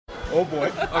Oh boy.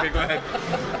 Okay, go ahead.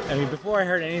 I mean, before I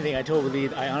heard anything, I told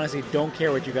Waleed I honestly don't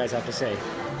care what you guys have to say.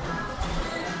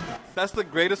 That's the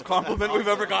greatest compliment we've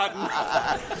ever gotten.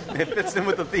 It fits in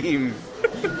with the theme.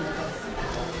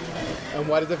 And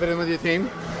why does it fit in with your theme?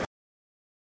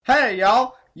 Hey,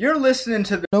 y'all. You're listening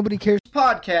to the Nobody Cares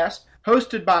podcast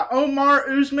hosted by Omar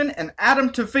Usman and Adam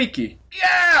Tafiki.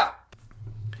 Yeah!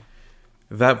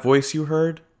 That voice you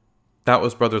heard, that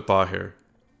was Brother Tahir.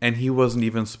 And he wasn't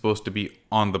even supposed to be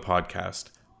on the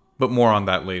podcast. But more on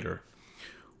that later.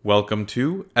 Welcome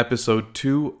to episode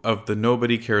 2 of the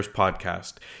Nobody Cares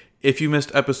podcast. If you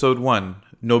missed episode 1,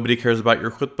 Nobody Cares About Your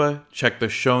Khutbah, check the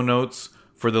show notes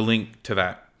for the link to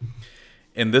that.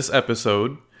 In this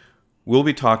episode, we'll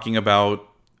be talking about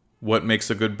what makes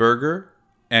a good burger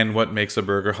and what makes a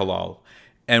burger halal.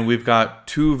 And we've got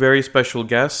 2 very special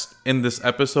guests in this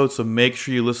episode, so make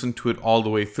sure you listen to it all the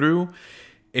way through.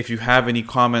 If you have any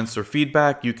comments or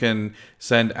feedback, you can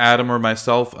send Adam or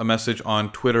myself a message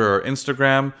on Twitter or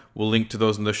Instagram. We'll link to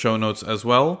those in the show notes as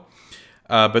well.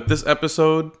 But this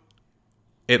episode,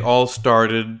 it all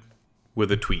started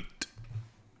with a tweet.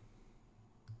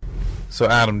 So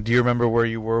Adam, do you remember where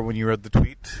you were when you read the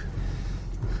tweet?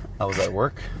 I was at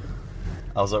work.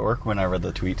 When I read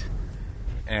the tweet.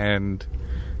 And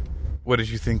what did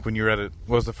you think when you read it?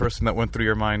 What was the first thing that went through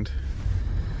your mind?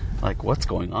 Like, what's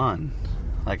going on?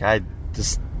 Like,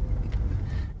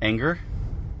 anger,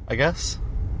 I guess?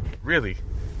 Really?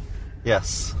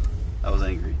 Yes, I was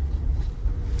angry.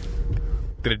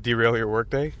 Did it derail your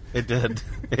workday? It did.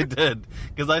 It did.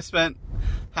 Because I spent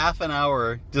half an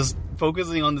hour just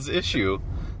focusing on this issue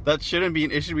that shouldn't be an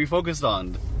issue to be focused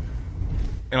on.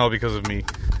 And all because of me.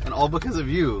 And all because of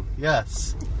you,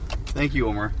 yes. Thank you,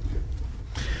 Omar.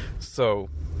 So,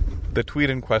 the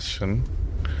tweet in question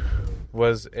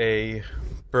was a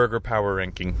burger power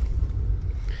ranking.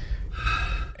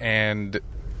 And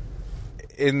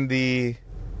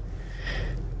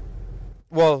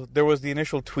there was the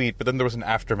initial tweet, but then there was an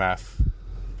aftermath.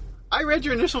 I read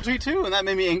your initial tweet too, and that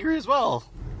made me angry as well.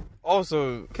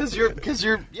 Also, your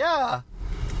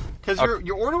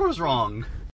order was wrong.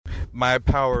 My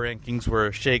power rankings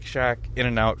were Shake Shack,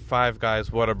 In-N-Out, Five Guys,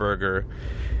 Whataburger,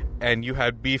 and you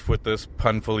had beef with this,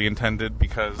 pun fully intended,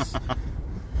 because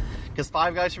because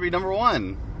Five Guys should be number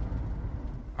 1.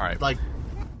 All right, like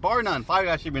bar none, Five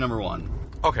Guys should be number 1.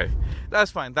 Okay,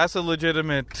 that's fine. That's a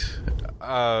legitimate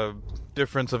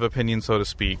difference of opinion, so to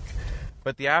speak.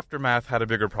 But the aftermath had a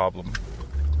bigger problem.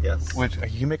 Yes. Which,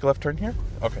 you make a left turn here?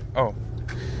 Okay. Oh,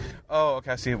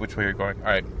 okay, I see which way you're going. All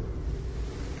right.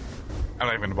 I'm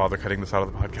not even going to bother cutting this out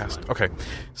of the podcast. Okay.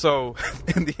 So,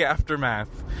 in the aftermath,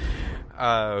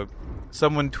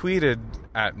 someone tweeted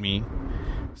at me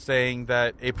saying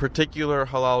that a particular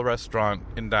halal restaurant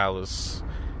in Dallas,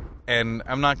 and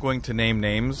I'm not going to name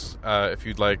names. If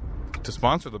you'd like to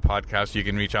sponsor the podcast, you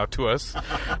can reach out to us.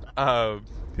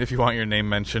 If you want your name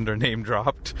mentioned or name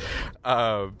dropped.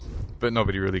 But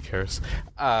nobody really cares.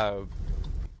 That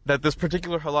this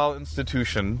particular halal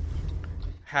institution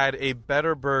had a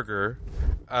better burger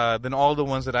than all the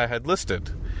ones that I had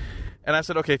listed. And I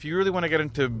said, okay, if you really want to get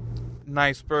into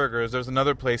nice burgers, there's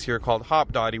another place here called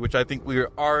Hop Dottie, which I think we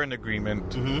are in agreement.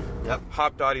 Mm-hmm. Yep.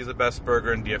 Hop Dottie is the best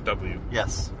burger in DFW.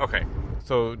 Yes. Okay.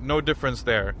 So no difference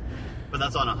there. But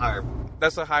that's on a higher...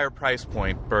 That's a higher price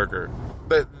point burger.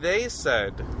 But they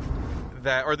said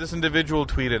that, or this individual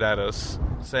tweeted at us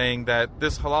saying that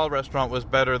this halal restaurant was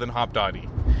better than Hop Dottie.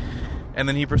 And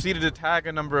then he proceeded to tag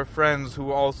a number of friends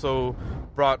who also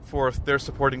brought forth their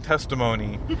supporting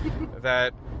testimony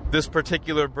that this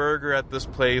particular burger at this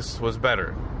place was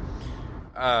better.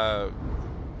 Now,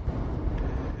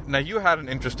 you had an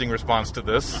interesting response to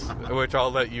this, which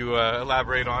I'll let you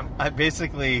elaborate on. I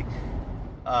basically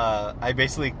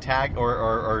tagged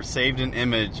or saved an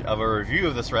image of a review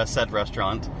of this said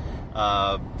restaurant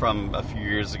from a few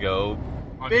years ago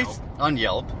on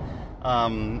Yelp,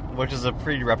 which is a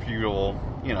pretty reputable,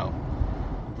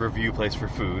 review place for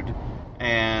food.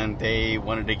 And they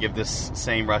wanted to give this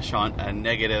same restaurant a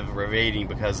negative rating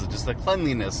because of just the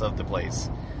cleanliness of the place.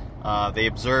 They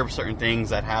observed certain things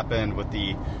that happened with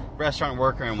the restaurant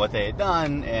worker and what they had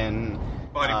done, and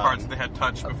body parts they had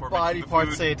touched before body making the parts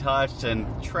food. they had touched,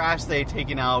 and trash they had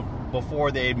taken out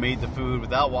before they had made the food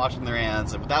without washing their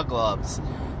hands and without gloves.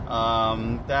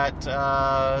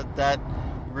 That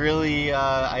really,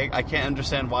 I can't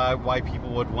understand why people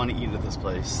would want to eat at this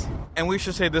place. And we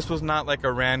should say this was not like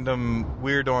a random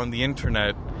weirdo on the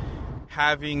internet.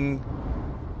 Having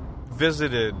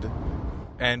visited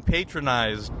and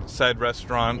patronized said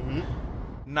restaurant,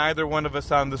 neither one of us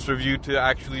found this review to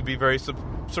actually be very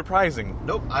surprising.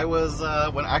 Nope. I was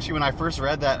when I first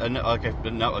read that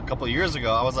a couple of years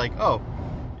ago. I was like, oh,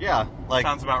 yeah, like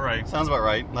Sounds about right. Sounds about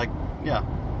right. Like, yeah.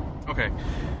 Okay.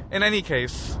 In any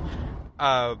case,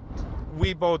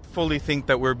 we both fully think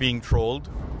that we're being trolled.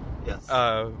 Yes.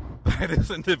 By this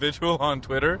individual on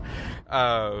Twitter.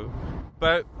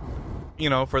 But,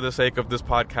 for the sake of this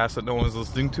podcast that no one's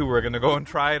listening to, we're going to go and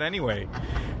try it anyway.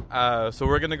 So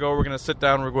we're going to sit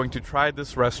down, we're going to try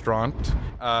this restaurant.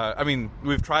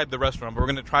 We've tried the restaurant, but we're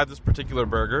going to try this particular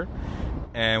burger,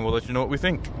 and we'll let you know what we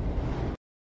think.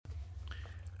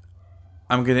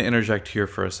 I'm going to interject here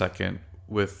for a second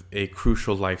with a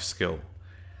crucial life skill.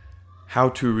 How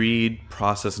to read,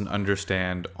 process, and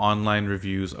understand online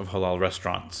reviews of halal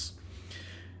restaurants.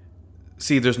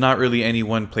 See, there's not really any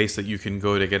one place that you can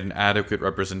go to get an adequate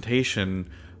representation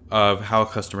of how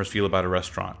customers feel about a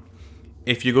restaurant.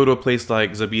 If you go to a place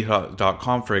like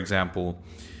zabiha.com, for example,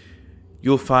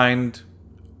 you'll find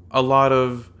a lot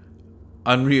of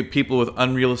people with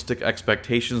unrealistic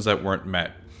expectations that weren't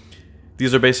met.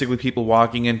 These are basically people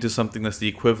walking into something that's the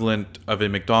equivalent of a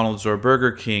McDonald's or a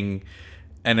Burger King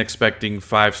and expecting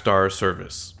 5-star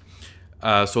service.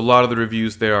 So a lot of the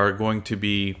reviews there are going to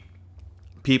be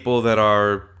people that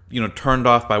are, turned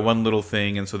off by one little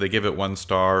thing, and so they give it 1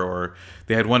 star, or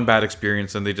they had one bad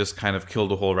experience and they just kind of killed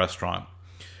the whole restaurant.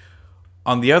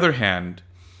 On the other hand,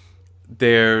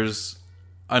 there's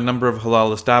a number of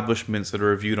halal establishments that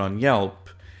are reviewed on Yelp,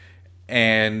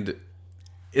 and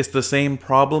it's the same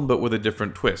problem but with a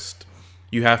different twist.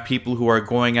 You have people who are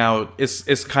going out,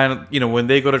 it's kind of, when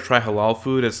they go to try halal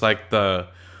food, it's like the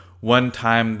one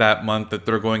time that month that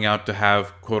they're going out to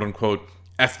have quote-unquote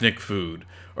ethnic food,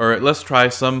 or let's try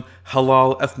some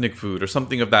halal ethnic food or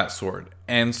something of that sort.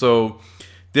 And so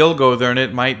they'll go there and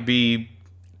it might be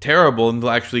terrible and they'll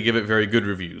actually give it very good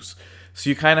reviews. So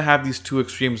you kind of have these two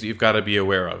extremes that you've got to be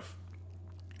aware of.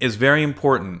 It's very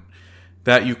important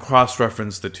that you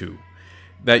cross-reference the two,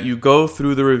 that you go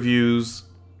through the reviews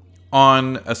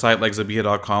on a site like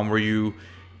zabiha.com where you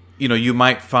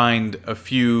might find a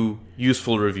few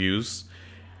useful reviews,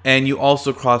 and you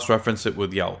also cross-reference it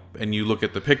with Yelp, and you look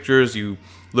at the pictures, you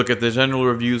look at the general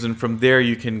reviews, and from there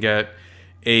you can get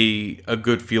a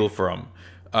good feel for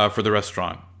them, for the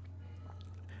restaurant.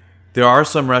 There are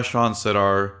some restaurants that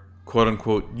are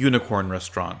quote-unquote unicorn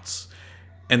restaurants,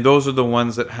 and those are the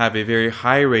ones that have a very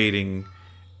high rating,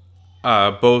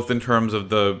 both in terms of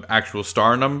the actual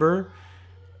star number,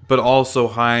 but also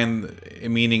high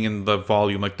meaning in the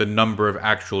volume, like the number of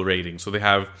actual ratings. So they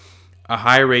have a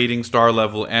high rating star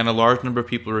level and a large number of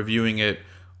people reviewing it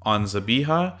on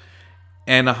Zabiha,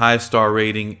 and a high star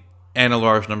rating and a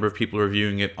large number of people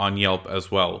reviewing it on Yelp as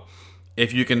well.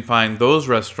 If you can find those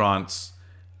restaurants,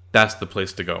 that's the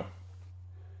place to go.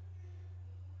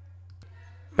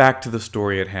 Back to the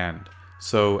story at hand.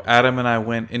 So Adam and I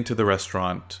went into the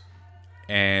restaurant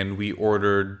and we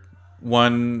ordered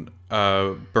one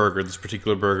burger, this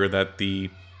particular burger that the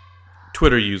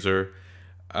Twitter user,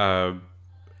 Brother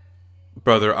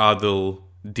Adil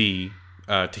D,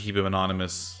 to keep him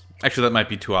anonymous. Actually, that might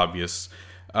be too obvious.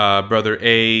 Brother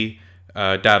A,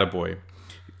 Data Boy,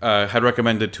 had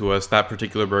recommended to us that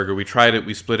particular burger. We tried it,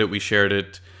 we split it, we shared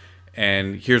it,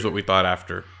 and here's what we thought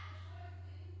after.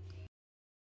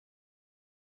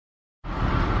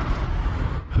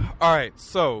 Alright,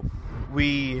 so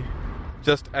we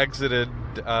just exited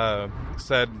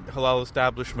said halal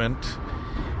establishment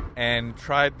and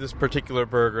tried this particular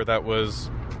burger that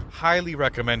was highly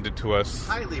recommended to us.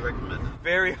 Highly recommended.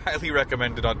 Very highly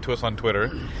recommended to us on Twitter.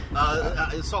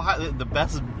 The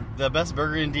best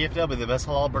burger in DFW, the best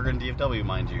halal burger in DFW,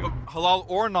 mind you. Halal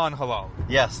or non-halal?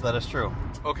 Yes, that is true.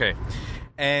 Okay.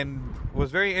 And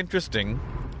what's very interesting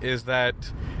is that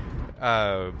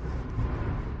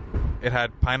it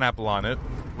had pineapple on it,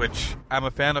 which I'm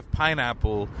a fan of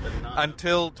pineapple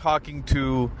until talking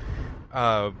to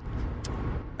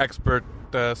expert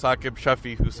Saqib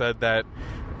Shafi, who said that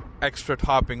extra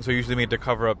toppings are usually made to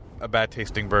cover up a bad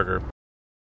tasting burger.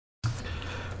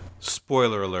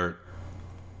 Spoiler alert.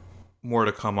 More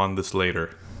to come on this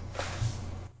later.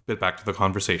 But back to the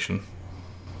conversation.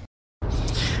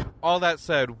 All that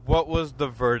said, what was the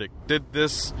verdict? Did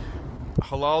this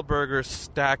halal burger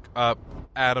stack up?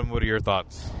 Adam, what are your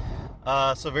thoughts?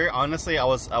 So very honestly, I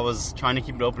was trying to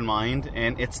keep an open mind,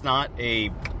 and it's not a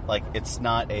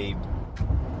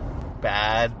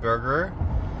bad burger,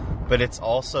 but it's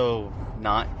also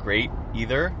not great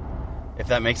either, if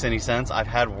that makes any sense. I've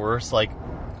had worse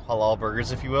halal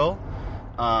burgers, if you will.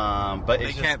 But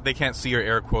they can't see your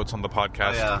air quotes on the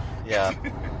podcast. Oh, yeah.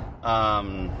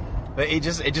 But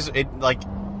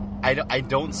I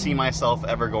don't see myself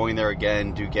ever going there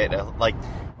again to get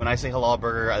when I say halal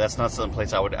burger, that's not some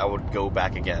place I would go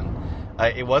back again.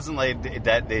 It wasn't like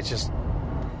that. It just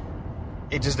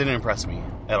didn't impress me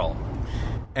at all.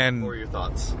 And what were your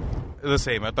thoughts? The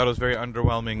same. I thought it was very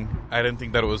underwhelming. I didn't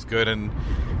think that it was good, and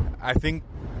I think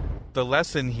the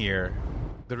lesson here,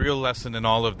 the real lesson in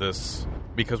all of this,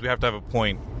 because we have to have a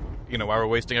point, while we're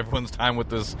wasting everyone's time with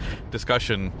this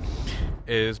discussion,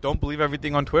 is don't believe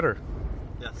everything on Twitter.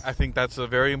 Yes. I think that's a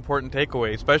very important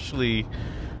takeaway, especially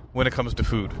when it comes to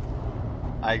food.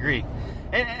 I agree.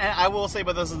 And I will say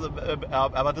about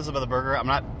the burger, I'm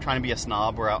not trying to be a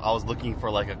snob where I was looking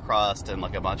for like a crust and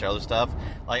like a bunch of other stuff.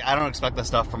 Like, I don't expect that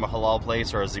stuff from a halal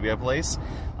place or a Zebia place.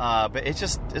 But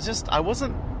I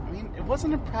wasn't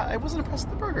impressed with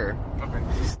the burger. Okay.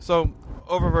 So,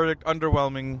 over verdict,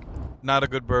 underwhelming, not a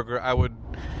good burger.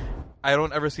 I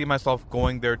don't ever see myself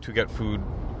going there to get food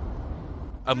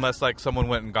unless like someone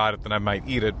went and got it, then I might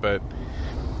eat it, but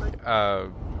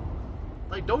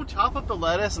like, don't chop up the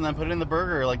lettuce and then put it in the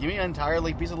burger. Like, give me an entire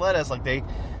like piece of lettuce. Like, they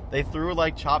threw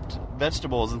like chopped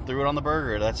vegetables and threw it on the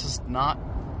burger. That's just not.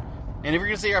 And if you're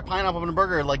gonna say you're pineapple in a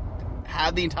burger, like,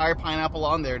 have the entire pineapple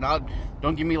on there.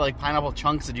 Don't give me like pineapple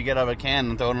chunks that you get out of a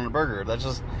can and throw it on a burger.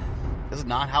 This is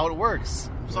not how it works.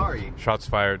 I'm sorry. Shots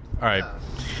fired. All right.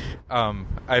 Yeah.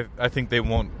 I think they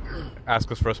won't ask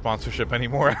us for a sponsorship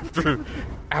anymore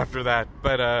after that.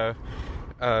 But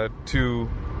to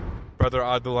Brother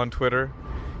Adil on Twitter,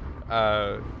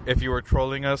 if you were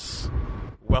trolling us,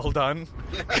 well done.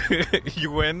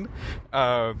 You win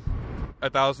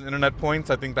 1,000 internet points.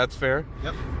 I think that's fair.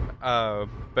 Yep.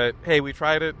 But hey, we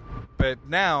tried it. But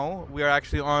now we are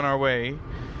actually on our way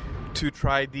to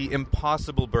try the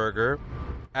Impossible Burger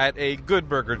at a good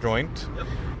burger joint. Yep.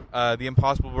 The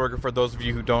Impossible Burger, for those of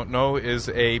you who don't know, is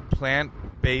a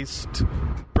plant-based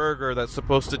burger that's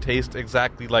supposed to taste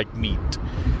exactly like meat.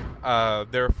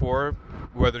 Therefore,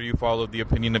 whether you follow the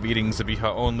opinion of eating zabiha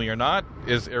only or not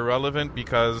is irrelevant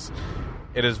because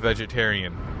it is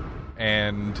vegetarian.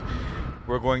 And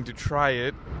we're going to try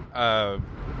it,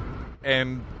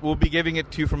 and we'll be giving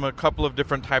it to you from a couple of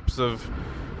different types of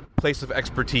place of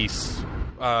expertise.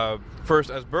 First,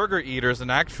 as burger eaters,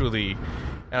 and actually,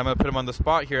 and I'm going to put him on the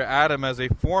spot here, Adam as a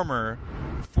former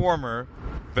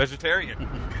vegetarian.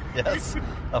 Yes,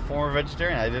 a former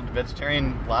vegetarian. I did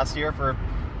vegetarian last year for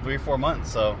 3 or 4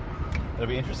 months, so it'll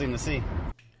be interesting to see.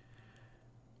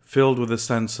 Filled with a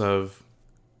sense of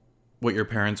what your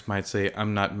parents might say,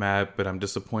 I'm not mad, but I'm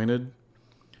disappointed.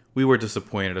 We were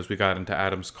disappointed as we got into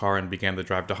Adam's car and began the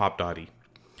drive to Hop Dotty.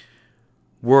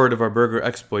 Word of our burger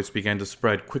exploits began to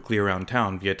spread quickly around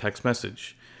town via text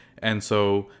message, and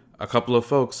so a couple of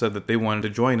folks said that they wanted to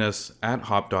join us at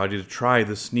Hop Dotty to try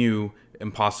this new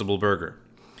Impossible Burger.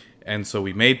 And so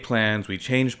we made plans, we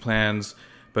changed plans,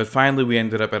 but finally we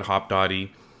ended up at Hop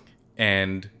Dotty,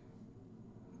 and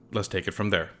let's take it from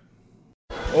there.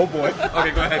 Oh boy.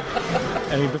 Okay, go ahead.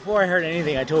 I mean, before I heard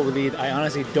anything, I told Waleed I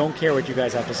honestly don't care what you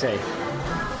guys have to say.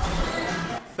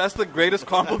 That's the greatest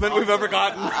compliment we've ever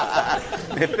gotten.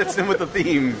 It fits in with the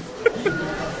theme.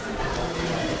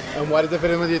 And why does it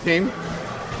fit in with your theme?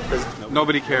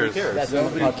 Nobody cares. That's no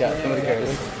podcast. Nobody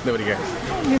cares. Nobody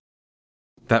cares.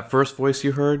 That first voice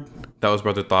you heard, that was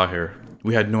Brother Tahir.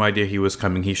 We had no idea he was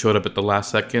coming. He showed up at the last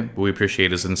second, but we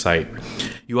appreciate his insight.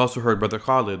 You also heard Brother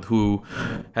Khalid, who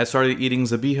had started eating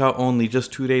zabiha only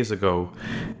just 2 days ago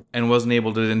and wasn't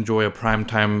able to enjoy a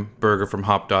primetime burger from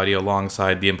Hop Dotty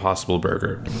alongside the Impossible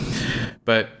Burger.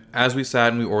 But as we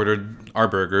sat and we ordered our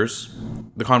burgers,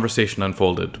 the conversation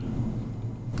unfolded.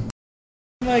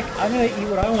 Like, I'm going to eat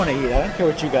what I want to eat. I don't care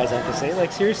what you guys have to say.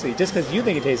 Like, seriously, just because you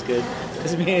think it tastes good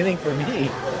doesn't mean anything for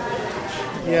me.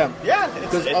 Yeah.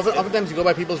 Because oftentimes you go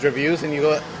by people's reviews and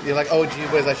you're like, oh, gee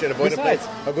whiz, I should avoid a place.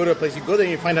 Or go to a place. You go there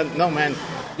and you find out, no, man,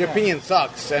 your opinion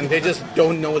sucks. And they just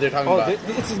don't know what they're talking about.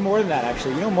 This is more than that,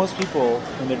 actually. You know, most people,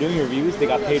 when they're doing reviews, they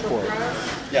got paid for it.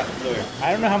 Yeah.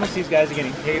 I don't know how much these guys are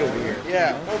getting paid over here.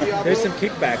 Yeah. There's some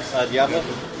kickbacks. Diablo?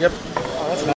 Yep. Oh,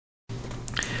 that's nice.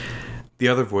 The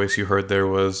other voice you heard there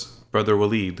was Brother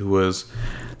Waleed, who was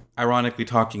ironically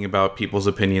talking about people's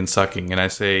opinions sucking. And I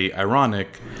say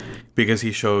ironic because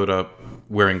he showed up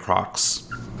wearing Crocs.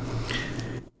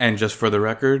 And just for the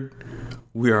record,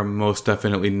 we are most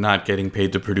definitely not getting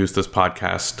paid to produce this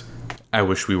podcast. I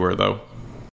wish we were, though.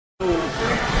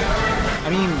 I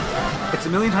mean, it's a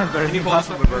million times better than the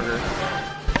Impossible Burger.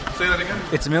 Say that again?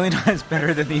 It's a million times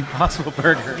better than the Impossible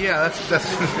Burger. Yeah, that's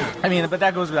I mean, but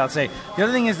that goes without saying. The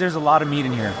other thing is there's a lot of meat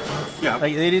in here. Yeah.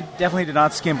 Like, they definitely did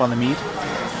not skimp on the meat.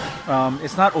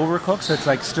 It's not overcooked, so it's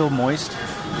like still moist.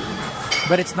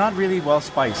 But it's not really well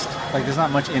spiced. Like, there's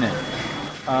not much in it.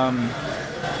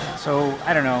 So,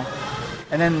 I don't know.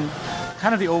 And then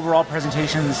kind of the overall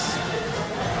presentations,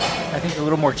 I think a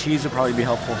little more cheese would probably be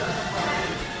helpful.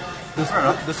 The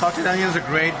sauteed onions are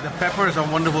great. The peppers are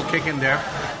a wonderful kick in there.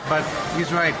 But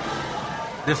he's right.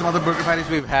 There's some other burger patties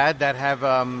we've had that have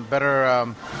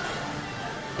better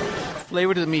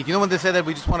flavor to the meat. You know when they say that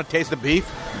we just want to taste the beef?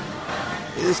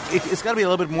 It's got to be a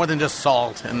little bit more than just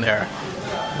salt in there.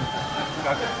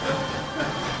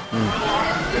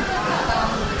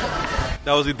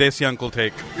 That was the Desi Uncle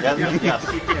take. Yes.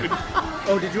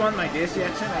 Oh, did you want my Desi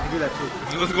accent? I can do that too.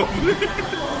 Let's go.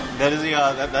 That is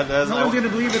that is. No one's gonna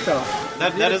believe it though.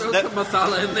 That is that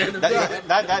masala in there.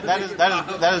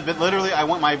 that is literally. I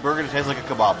want my burger to taste like a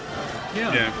kebab.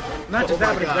 Yeah. Not just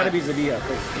that, but it's gotta be Zabiha,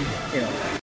 'cause, you know.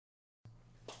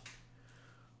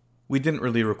 We didn't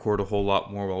really record a whole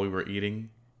lot more while we were eating.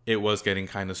 It was getting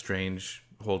kind of strange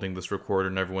holding this recorder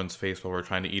in everyone's face while we're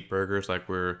trying to eat burgers like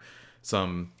we're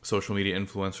some social media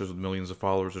influencers with millions of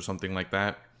followers or something like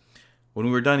that. When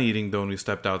we were done eating, though, and we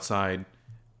stepped outside,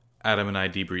 Adam and I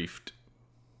debriefed.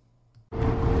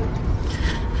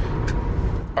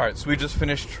 Alright, so we just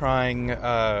finished trying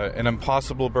an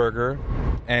Impossible Burger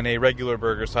and a regular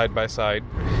burger side by side.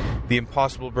 The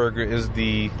Impossible Burger is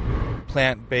the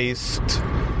plant-based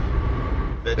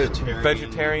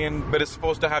vegetarian, but it's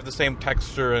supposed to have the same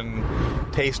texture and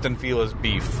taste and feel as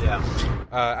beef. Yeah.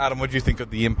 Adam, what did you think of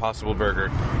the Impossible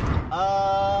Burger?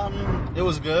 It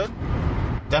was good.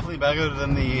 Definitely better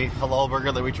than the halal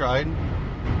burger that we tried.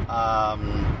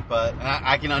 But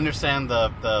I can understand the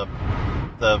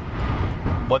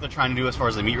what they're trying to do as far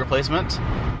as the meat replacement.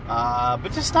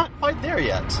 But just not quite there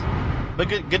yet. But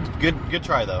good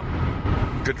try though.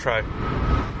 Good try.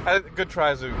 Good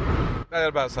try. That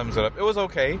about sums it up. It was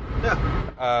okay.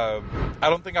 Yeah. I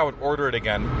don't think I would order it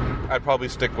again. I'd probably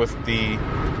stick with the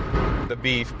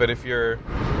beef. But if you're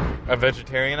a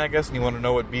vegetarian, I guess, and you want to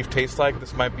know what beef tastes like,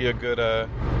 this might be a good.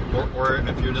 Or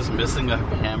if you're just missing a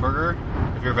hamburger,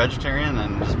 if you're a vegetarian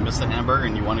and just miss the hamburger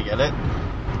and you want to get it,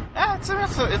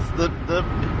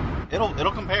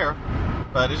 it'll compare.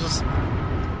 But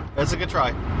it's a good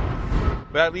try.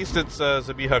 But at least it's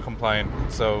Zabiha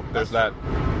compliant, so there's that.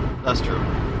 That's true.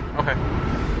 Okay.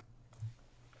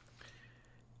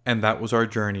 And that was our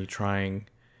journey trying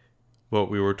what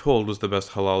we were told was the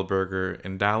best halal burger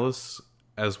in Dallas,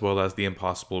 as well as the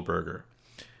Impossible Burger.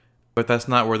 But that's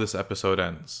not where this episode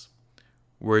ends.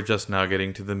 We're just now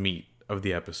getting to the meat of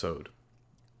the episode.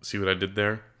 See what I did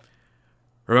there?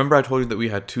 Remember I told you that we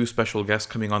had 2 special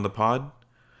guests coming on the pod?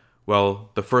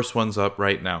 Well, the first one's up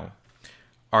right now.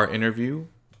 Our interview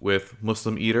with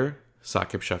Muslim eater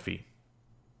Saqib Shafi.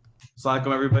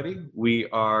 Assalamualaikum everybody. We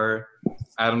are,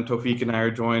 Adam Tawfiq and I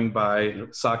are joined by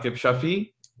Saqib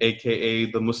Shafi, aka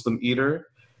the Muslim eater,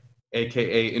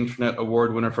 aka Internet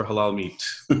Award winner for halal meat.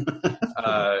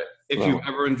 If you've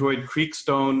ever enjoyed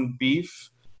Creekstone beef,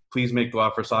 please make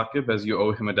dua for Saqib as you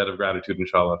owe him a debt of gratitude,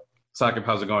 inshallah. Saqib,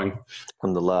 how's it going?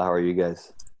 Alhamdulillah, how are you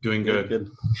guys? Doing good.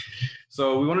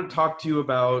 So we want to talk to you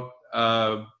about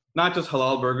not just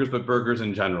halal burgers, but burgers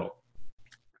in general.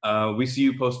 We see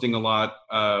you posting a lot,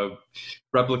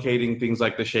 replicating things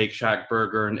like the Shake Shack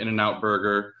burger and In-N-Out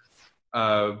burger.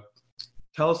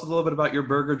 Tell us a little bit about your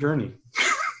burger journey.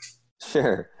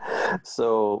 Sure.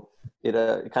 So it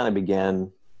kind of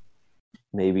began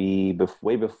maybe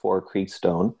way before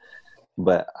Creekstone,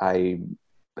 but I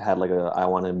had I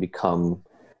want to become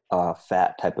a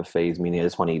fat type of phase, meaning I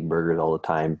just want to eat burgers all the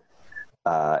time.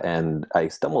 And I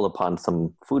stumbled upon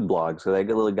some food blogs, so I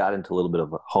got into a little bit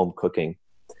of home cooking.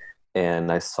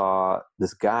 And I saw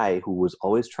this guy who was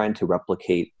always trying to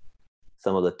replicate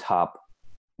some of the top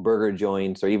burger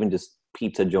joints or even just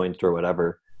pizza joints or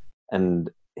whatever. And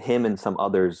him and some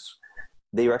others,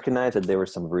 they recognized that there were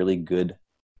some really good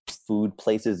food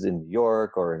places in New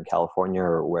York or in California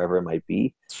or wherever it might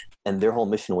be. And their whole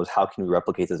mission was, how can we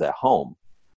replicate this at home?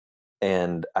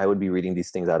 And I would be reading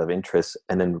these things out of interest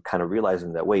and then kind of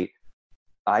realizing that, wait,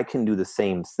 I can do the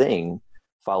same thing,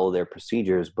 follow their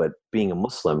procedures, but being a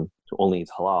Muslim who only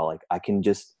eats halal, I can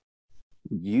just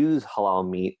use halal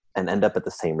meat and end up at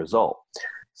the same result.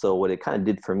 So what it kind of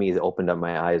did for me is it opened up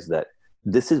my eyes that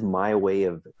this is my way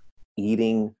of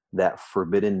eating that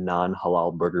forbidden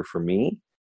non-halal burger for me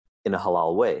in a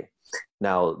halal way.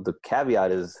 Now, the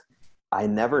caveat is I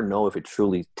never know if it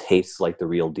truly tastes like the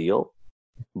real deal,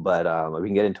 but we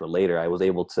can get into it later. I was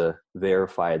able to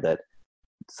verify that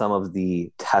some of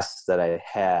the tests that I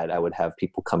had, I would have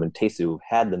people come and taste it who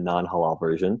had the non-halal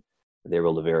version. They were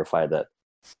able to verify that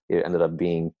it ended up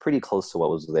being pretty close to what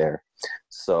was there.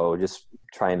 So just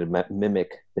trying to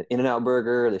mimic the In-N-Out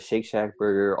burger, the Shake Shack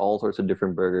burger, all sorts of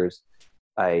different burgers.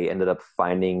 I ended up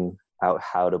finding out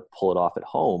how to pull it off at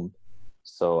home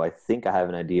So I think I have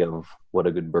an idea of what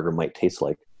a good burger might taste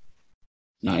like.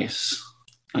 Nice.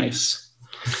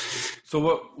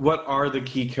 So what are the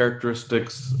key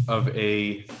characteristics of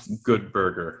a good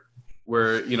burger?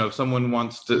 Where, if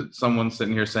someone's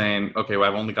sitting here saying, okay, well,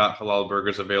 I've only got halal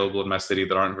burgers available in my city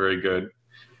that aren't very good.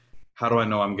 How do I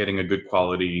know I'm getting a good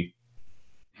quality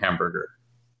hamburger?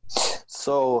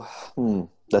 So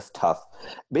that's tough.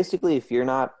 Basically, if you're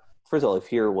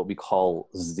what we call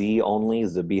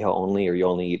Zabiha only, or you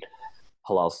only eat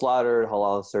halal slaughtered,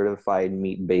 halal certified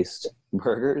meat-based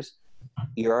burgers,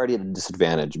 you're already at a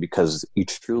disadvantage because you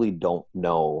truly don't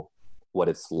know what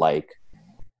it's like.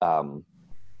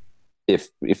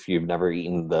 If you've never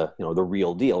eaten the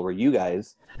real deal, where you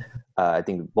guys, I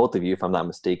think both of you, if I'm not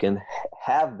mistaken,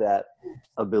 have that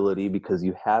ability because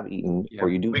you have eaten, or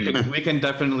you do. We can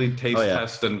definitely taste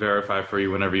test and verify for you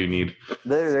whenever you need.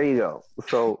 There you go.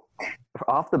 So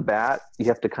off the bat, you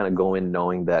have to kind of go in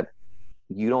knowing that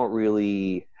you don't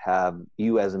really have,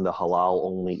 you as in the halal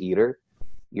only eater,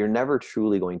 you're never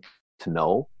truly going to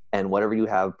know, and whatever you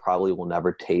have probably will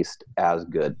never taste as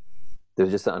good.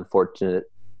 There's just an unfortunate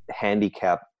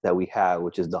handicap that we have,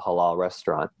 which is the halal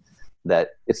restaurant, that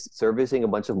it's servicing a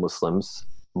bunch of Muslims.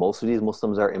 Most of these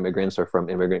Muslims are immigrants or from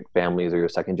immigrant families, or your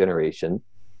second generation.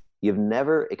 You've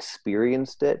never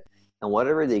experienced it, and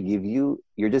whatever they give you,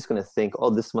 you're just going to think, oh,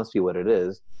 this must be what it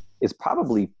is. It's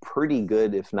probably pretty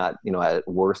good, if not, at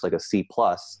worst, like a C+.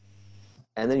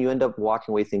 And then you end up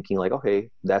walking away thinking like, okay,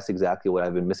 that's exactly what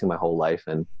I've been missing my whole life,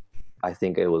 and I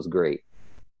think it was great.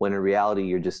 When in reality,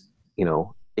 you're just,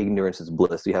 ignorance is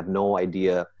bliss. You have no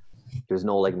idea. There's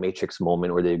no like Matrix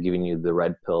moment where they've given you the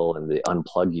red pill and they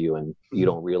unplug you, and you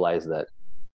don't realize that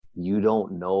you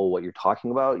don't know what you're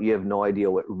talking about. You have no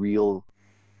idea what real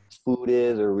food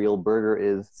is or real burger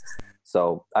is.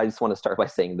 So I just want to start by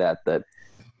saying that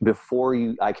before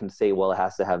I can say, well, it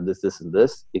has to have this, this, and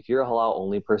this. If you're a halal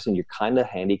only person, you're kind of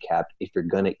handicapped if you're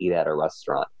going to eat at a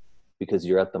restaurant, because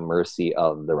you're at the mercy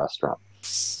of the restaurant.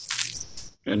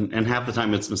 And half the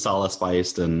time it's masala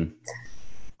spiced and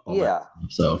all that.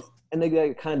 So, and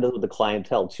that kind of does with the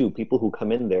clientele too. People who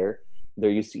come in there,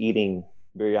 they're used to eating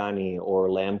biryani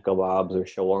or lamb kebabs or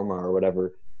shawarma or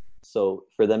whatever. So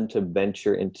for them to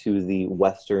venture into the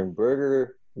Western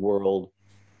burger world,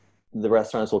 the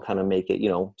restaurants will kind of make it,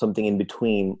 something in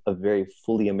between a very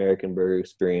fully American burger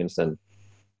experience and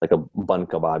like a bun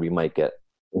kebab you might get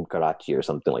in Karachi or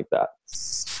something like that.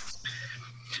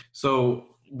 So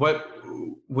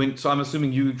I'm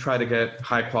assuming you try to get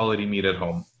high quality meat at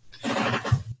home.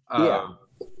 Yeah.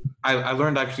 I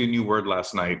learned actually a new word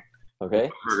last night.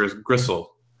 Okay. Burgers,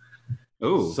 gristle.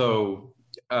 Oh. So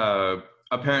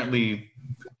apparently,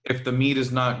 if the meat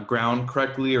is not ground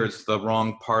correctly or it's the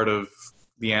wrong part of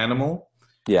the animal,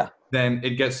 then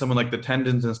it gets some of like the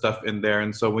tendons and stuff in there.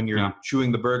 And so when you're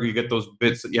chewing the burger, you get those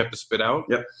bits that you have to spit out.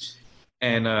 Yep.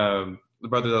 And the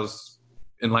brother that was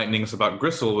enlightening us about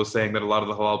gristle was saying that a lot of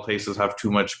the halal places have too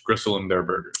much gristle in their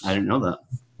burgers. I didn't know that.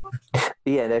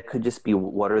 Yeah, that could just be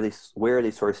where are they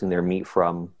sourcing their meat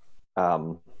from?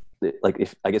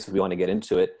 If we want to get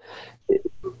into it,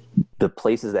 the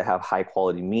places that have high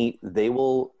quality meat, they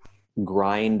will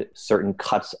grind certain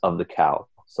cuts of the cow.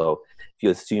 So if you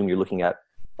assume you're looking at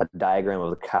a diagram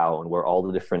of the cow and where all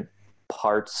the different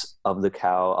parts of the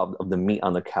cow, of the meat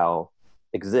on the cow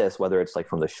exist, whether it's like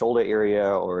from the shoulder area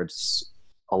or it's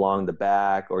along the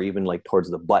back or even like towards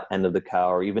the butt end of the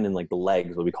cow or even in like the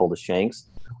legs, what we call the shanks,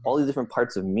 all these different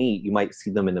parts of meat, you might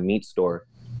see them in the meat store.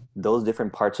 Those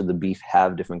different parts of the beef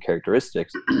have different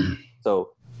characteristics.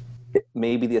 So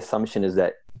maybe the assumption is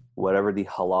that whatever the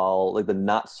halal, like the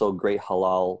not so great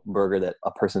halal burger that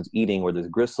a person's eating where there's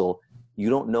gristle, you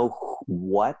don't know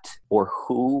what or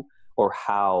who or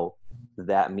how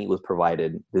that meat was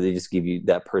provided. Did they just give you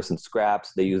that person's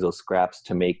scraps? They use those scraps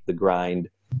to make the grind.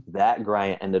 That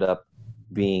grind ended up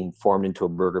being formed into a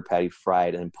burger patty,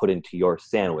 fried, and put into your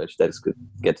sandwich that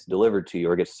gets delivered to you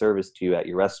or gets serviced to you at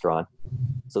your restaurant.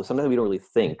 So sometimes we don't really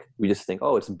think. We just think,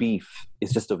 oh, it's beef.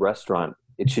 It's just a restaurant.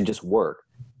 It should just work.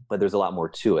 But there's a lot more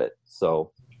to it.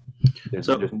 So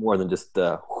there's more than just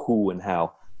the who and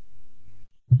how.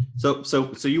 So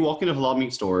you walk into a halal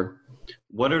meat store.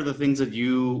 What are the things that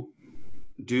you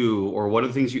do, or what are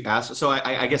the things you ask? So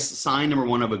I guess sign number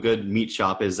one of a good meat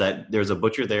shop is that there's a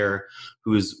butcher there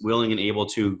who's willing and able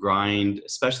to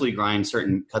especially grind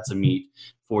certain cuts of meat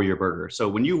for your burger. So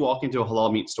when you walk into a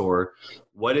halal meat store,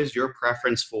 what is your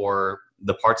preference for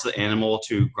the parts of the animal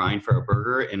to grind for a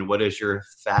burger, and what is your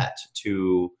fat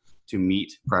to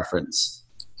meat preference?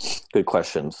 Good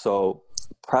question. So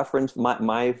preference,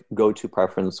 my go-to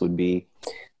preference would be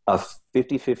a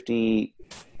 50-50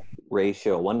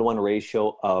 ratio, 1-to-1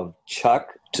 ratio of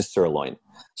chuck to sirloin.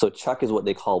 So chuck is what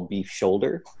they call beef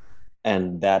shoulder,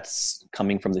 and that's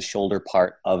coming from the shoulder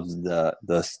part of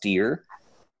the steer.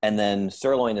 And then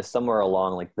sirloin is somewhere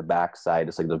along like the backside.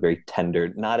 It's like the very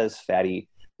tender, not as fatty,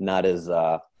 not as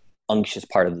unctuous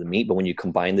part of the meat. But when you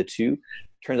combine the two,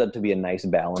 it turns out to be a nice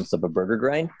balance of a burger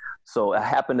grind. So I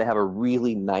happen to have a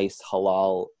really nice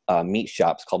halal meat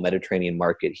shop. It's called Mediterranean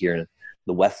Market here in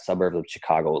the west suburbs of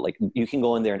Chicago. Like you can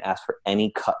go in there and ask for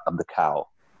any cut of the cow.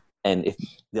 And if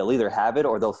they'll either have it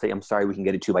or they'll say, I'm sorry, we can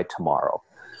get it to you by tomorrow.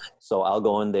 So I'll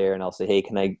go in there and I'll say,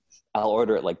 hey, I'll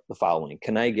order it like the following.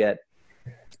 Can I get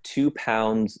 2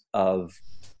 pounds of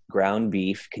ground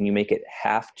beef? Can you make it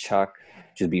half chuck,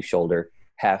 which is beef shoulder,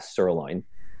 half sirloin?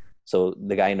 So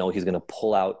the guy knows he's going to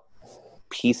pull out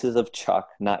pieces of chuck,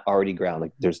 not already ground.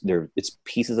 Like it's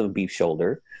pieces of beef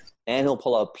shoulder, and he'll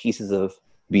pull out pieces of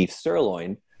beef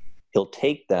sirloin. He'll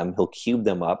take them, he'll cube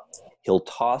them up, he'll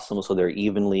toss them so they're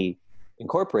evenly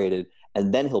incorporated,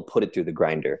 and then he'll put it through the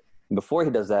grinder. And before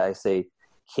he does that, I say,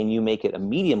 can you make it a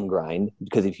medium grind?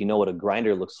 Because if you know what a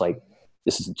grinder looks like,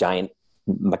 this is a giant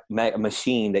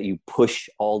machine that you push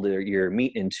all your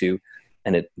meat into,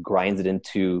 and it grinds it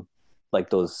into like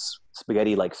those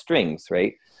spaghetti-like strings,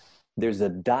 right? There's a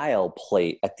dial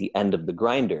plate at the end of the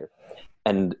grinder,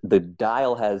 and the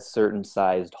dial has certain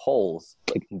sized holes,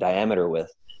 like in diameter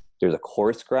width. There's a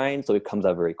coarse grind, so it comes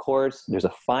out very coarse. There's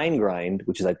a fine grind,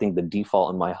 which is, I think, the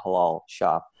default in my halal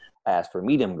shop. I asked for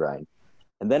medium grind.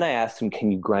 And then I asked him,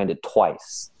 can you grind it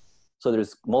twice? So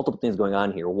there's multiple things going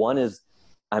on here. One is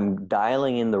I'm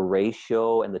dialing in the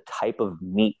ratio and the type of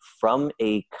meat from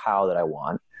a cow that I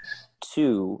want.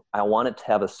 2, I want it to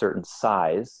have a certain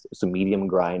size. It's a medium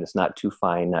grind. It's not too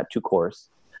fine, not too coarse.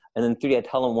 And then 3, I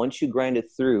tell him, once you grind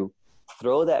it through,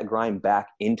 throw that grind back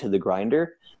into the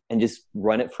grinder and just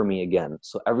run it for me again.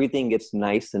 So everything gets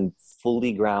nice and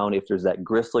fully ground. If there's that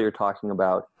gristle you're talking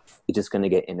about, it's just going to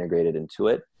get integrated into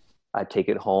it. I take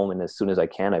it home, and as soon as I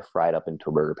can, I fry it up into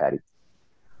a burger patty.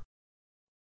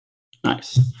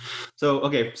 Nice.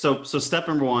 So step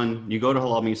number 1, you go to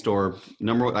halal meat store.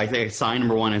 I think sign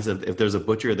number 1 is if there's a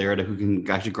butcher there who can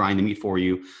actually grind the meat for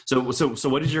you. So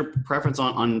what is your preference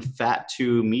on fat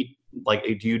to meat? Like,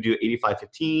 do you do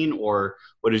 85-15, or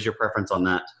what is your preference on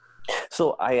that?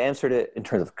 So I answered it in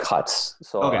terms of cuts.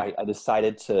 So okay. I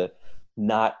decided to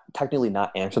not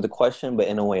answer the question, but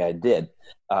in a way I did.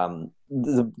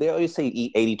 They always say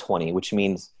eat 80-20, which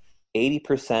means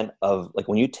 80% of, like,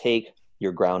 when you take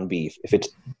your ground beef, if it's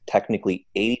technically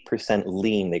 80%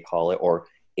 lean, they call it, or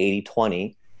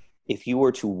 80-20, if you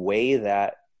were to weigh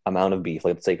that amount of beef,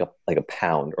 let's say like a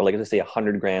pound, or like let's say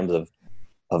 100 grams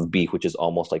of beef, which is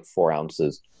almost like 4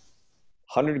 ounces,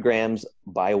 100 grams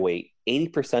by weight,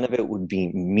 80% of it would be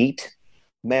meat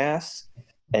mass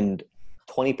and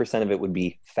 20% of it would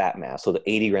be fat mass. So the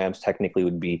 80 grams technically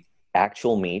would be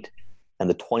actual meat, and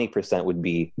the 20% would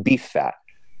be beef fat.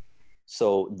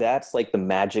 So that's like the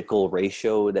magical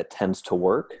ratio that tends to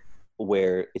work,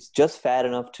 where it's just fat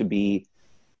enough to be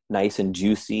nice and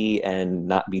juicy and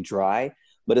not be dry,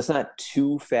 but it's not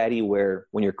too fatty where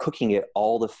when you're cooking it,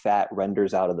 all the fat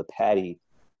renders out of the patty,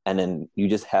 and then you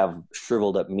just have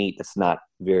shriveled up meat that's not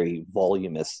very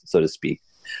voluminous, so to speak.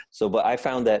 So, but I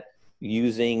found that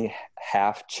using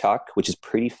half chuck, which is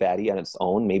pretty fatty on its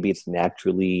own, maybe it's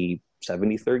naturally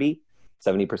 70-30,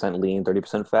 70% lean,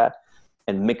 30% fat,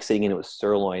 and mixing it with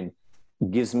sirloin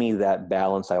gives me that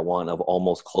balance I want of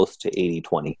almost close to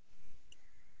 80-20.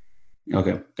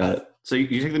 Okay, got it. So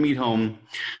you take the meat home.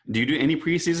 Do you do any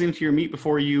pre-seasoning to your meat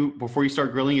before you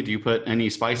start grilling it? Do you put any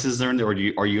spices there, or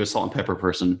are you a salt and pepper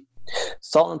person?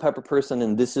 Salt and pepper person,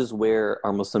 and this is where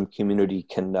our Muslim community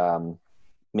can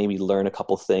maybe learn a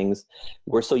couple things.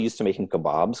 We're so used to making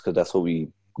kebabs because that's what we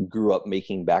grew up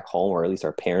making back home, or at least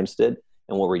our parents did,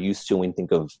 and what we're used to when we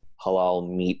think of halal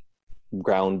meat,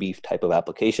 ground beef type of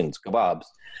applications, kebabs.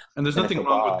 And there's nothing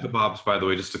wrong with kebabs, by the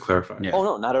way, just to clarify. Yeah. Oh,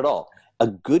 no, not at all. A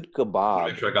good kebab.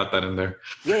 Make sure I got that in there.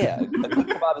 Yeah. A good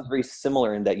kebab is very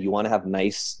similar in that you want to have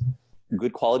nice,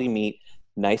 good quality meat,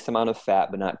 nice amount of fat,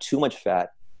 but not too much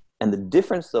fat. And the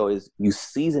difference, though, is you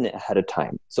season it ahead of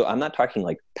time. So I'm not talking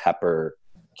like pepper,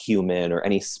 cumin, or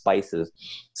any spices.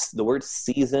 The word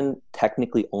season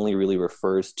technically only really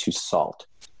refers to salt.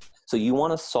 So you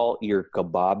want to salt your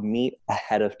kebab meat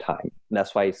ahead of time. And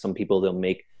that's why some people, they'll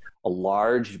make a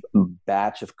large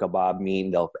batch of kebab meat,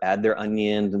 and they'll add their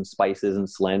onions and spices and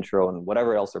cilantro and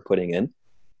whatever else they're putting in.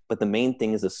 But the main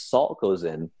thing is the salt goes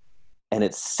in and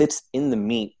it sits in the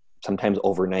meat, sometimes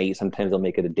overnight, sometimes they'll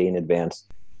make it a day in advance.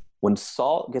 When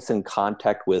salt gets in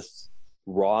contact with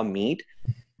raw meat,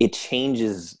 it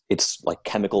changes its like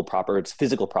its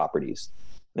physical properties.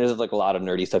 There's like a lot of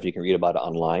nerdy stuff you can read about it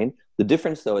online. The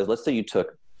difference though is, let's say you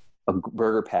took a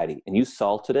burger patty and you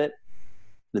salted it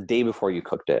the day before you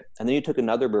cooked it. And then you took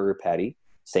another burger patty,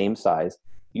 same size,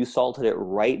 you salted it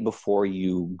right before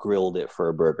you grilled it for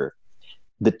a burger.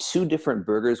 The two different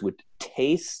burgers would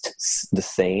taste the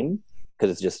same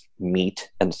because it's just meat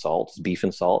and salt, it's beef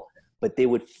and salt, but they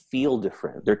would feel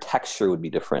different. Their texture would be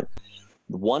different.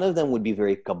 One of them would be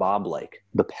very kebab-like.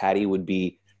 The patty would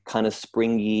be kind of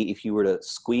springy. If you were to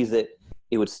squeeze it,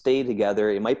 it would stay together.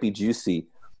 It might be juicy,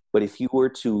 but if you were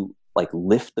to like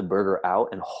lift the burger out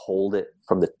and hold it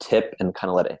from the tip and kind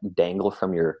of let it dangle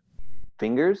from your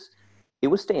fingers, it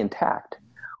would stay intact.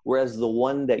 Whereas the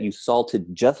one that you salted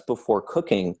just before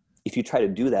cooking, if you try to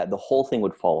do that, the whole thing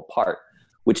would fall apart,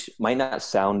 which might not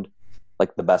sound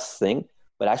like the best thing,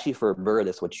 but actually for a burger,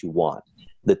 that's what you want.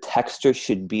 The texture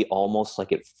should be almost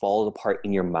like it falls apart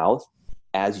in your mouth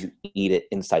as you eat it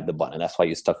inside the bun, and that's why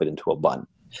you stuff it into a bun.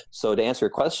 So to answer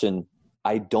your question,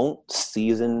 I don't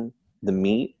season the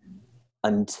meat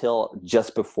until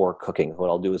just before cooking. What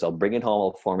I'll do is I'll bring it home,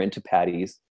 I'll form it into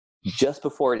patties. Just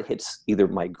before it hits either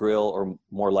my grill or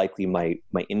more likely my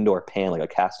indoor pan, like a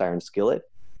cast iron skillet,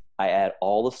 I add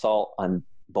all the salt on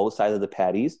both sides of the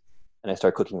patties and I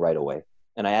start cooking right away.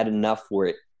 And I add enough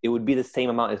where it would be the same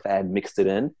amount if I had mixed it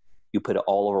in. You put it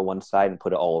all over one side and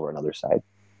put it all over another side.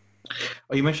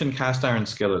 Oh, you mentioned cast iron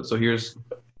skillet. So here's,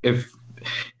 if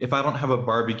I don't have a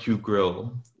barbecue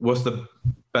grill, what's the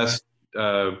best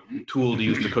tool to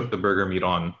use to cook the burger meat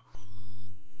on?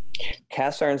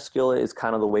 Cast iron skillet is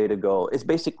kind of the way to go. It's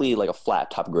basically like a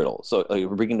flat top griddle. So like,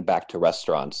 we're bringing it back to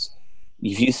restaurants.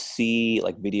 If you see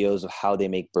like videos of how they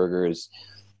make burgers,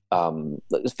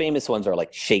 the famous ones are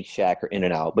like Shake Shack or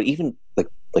In-N-Out, but even like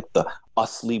the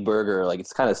Usly burger, like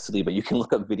it's kind of silly, but you can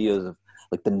look up videos of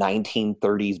like the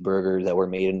 1930s burgers that were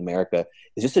made in America.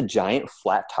 It's just a giant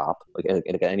flat top, like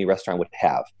any restaurant would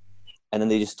have. And then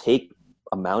they just take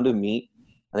a mound of meat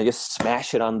and they just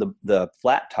smash it on the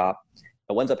flat top.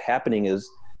 And what ends up happening is,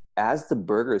 as the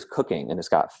burger is cooking and it's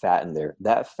got fat in there,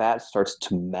 that fat starts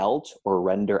to melt or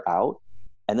render out.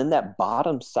 And then that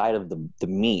bottom side of the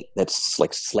meat that's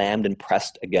like slammed and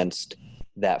pressed against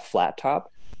that flat top,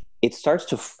 it starts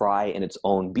to fry in its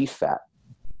own beef fat.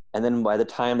 And then by the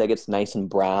time that gets nice and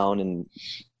brown and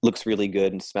looks really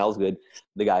good and smells good,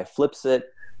 the guy flips it,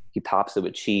 he tops it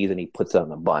with cheese, and he puts it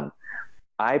on a bun.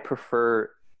 I prefer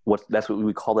that's what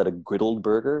we call that, a griddled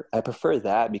burger. I prefer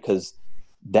that because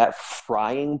that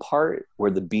frying part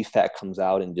where the beef fat comes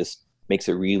out and just makes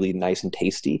it really nice and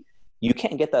tasty, you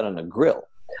can't get that on a grill.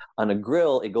 On a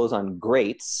grill, it goes on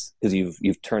grates because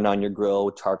you've turned on your grill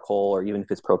with charcoal, or even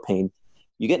if it's propane,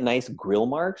 you get nice grill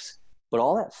marks, but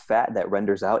all that fat that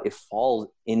renders out, it falls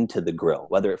into the grill,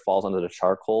 whether it falls onto the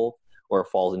charcoal or it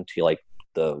falls into like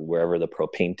wherever the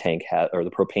propane tank has, or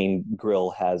the propane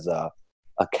grill has a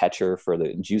catcher for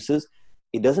the juices.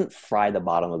 It doesn't fry the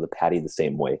bottom of the patty the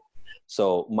same way.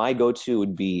 So my go-to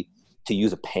would be to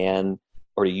use a pan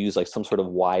or to use like some sort of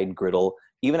wide griddle.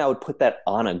 Even I would put that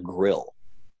on a grill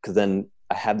because then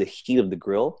I have the heat of the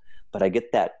grill, but I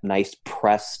get that nice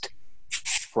pressed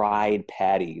fried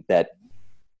patty that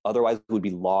otherwise would be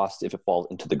lost if it falls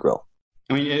into the grill.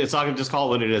 I mean, it's not just call it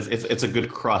what it is. It's a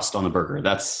good crust on the burger.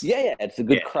 That's it's a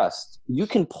good crust. You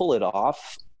can pull it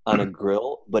off on a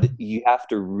grill, but you have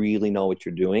to really know what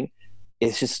you're doing.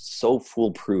 It's just so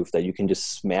foolproof that you can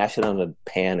just smash it on a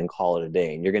pan and call it a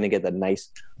day, and you're going to get that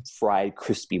nice fried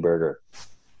crispy burger.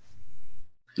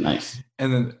 Nice.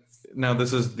 And then now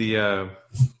this is the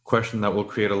question that will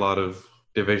create a lot of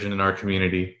division in our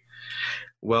community.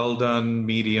 Well done,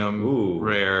 medium,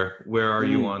 rare. Where are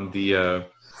you on the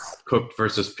cooked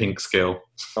versus pink scale?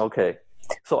 Okay.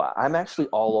 So I'm actually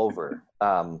all over.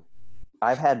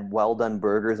 I've had well done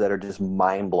burgers that are just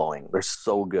mind blowing. They're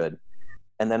so good.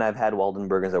 And then I've had well done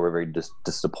burgers that were very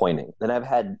disappointing. Then I've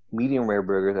had medium rare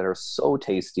burgers that are so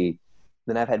tasty.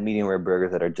 Then I've had medium rare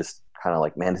burgers that are just kind of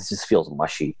like, man, this just feels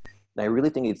mushy. And I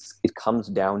really think it comes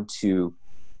down to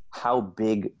how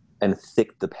big and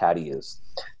thick the patty is.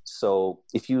 So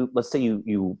if let's say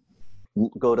you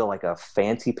go to like a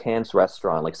fancy pants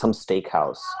restaurant, like some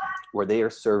steakhouse where they are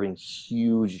serving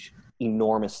huge,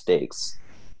 enormous steaks,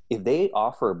 if they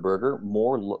offer a burger,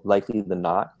 more likely than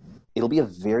not, it'll be a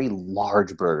very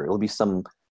large burger. It'll be some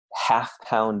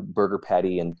half-pound burger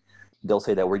patty, and they'll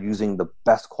say that we're using the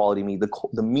best quality meat,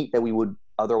 the meat that we would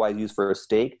otherwise use for a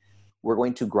steak. We're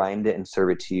going to grind it and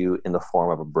serve it to you in the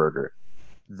form of a burger.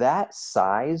 That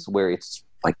size, where it's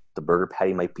like the burger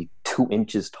patty might be 2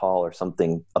 inches tall or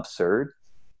something absurd,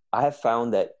 I have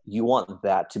found that you want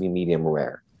that to be medium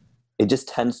rare. It just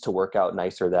tends to work out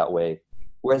nicer that way.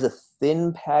 Whereas a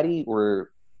thin patty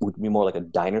where would be more like a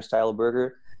diner style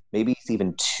burger. Maybe it's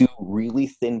even two really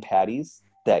thin patties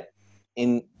that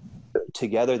in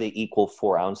together they equal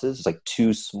 4 ounces. It's like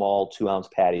two small 2-ounce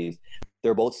patties.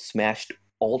 They're both smashed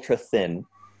ultra thin.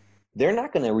 They're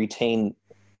not going to retain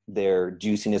their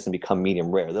juiciness and become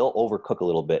medium rare. They'll overcook a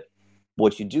little bit.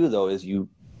 What you do though is you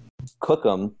cook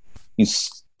them, you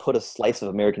put a slice of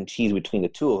American cheese between the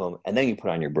two of them, and then you put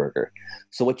on your burger.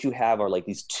 So what you have are like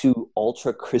these two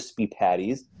ultra crispy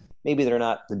patties. Maybe they're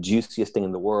not the juiciest thing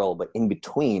in the world, but in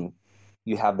between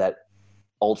you have that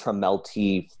ultra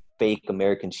melty fake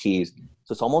American cheese.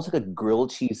 So it's almost like a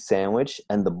grilled cheese sandwich,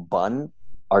 and the bun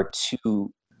are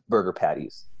 2 burger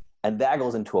patties. And that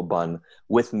goes into a bun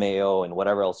with mayo and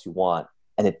whatever else you want,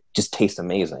 and it just tastes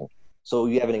amazing. So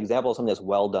you have an example of something that's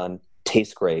well done,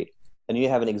 tastes great, and you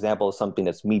have an example of something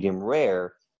that's medium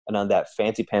rare, and on that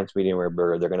fancy pants medium rare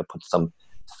burger, they're going to put some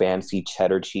fancy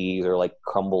cheddar cheese or like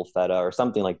crumble feta or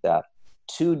something like that.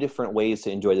 2 different ways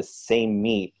to enjoy the same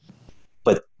meat,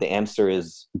 but the answer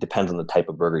depends on the type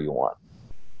of burger you want.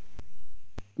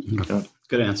 Okay.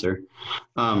 Good answer.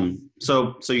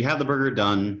 So you have the burger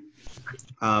done.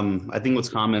 I think what's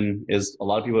common is a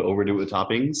lot of people overdo it with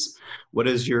toppings. What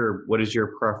is your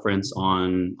preference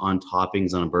on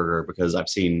toppings on a burger? Because I've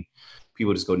seen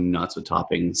people just go nuts with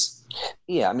toppings.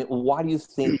 Yeah, I mean, why do you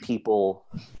think people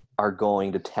are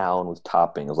going to town with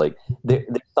toppings? Like, there's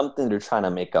something they're trying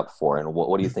to make up for, and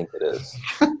what do you think it is?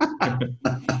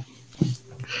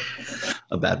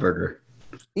 A bad burger.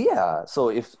 Yeah, so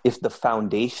if the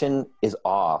foundation is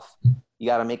off, you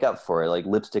got to make up for it, like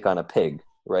lipstick on a pig,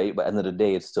 right? But at the end of the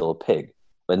day, it's still a pig.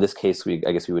 But in this case,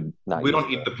 I guess we would not. We don't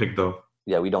eat the pig, though.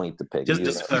 Yeah, we don't eat the pig. Just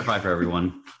to clarify for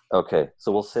everyone. Okay,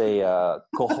 so we'll say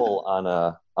kohol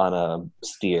on a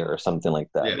steer or something like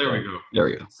that. Yeah, there we go. There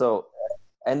we go. So,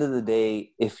 end of the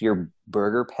day, if your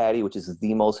burger patty, which is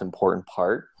the most important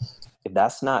part, if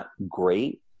that's not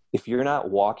great, if you're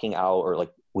not walking out or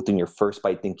like within your first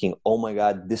bite thinking, oh my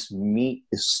God, this meat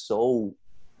is so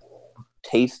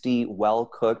tasty, well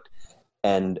cooked,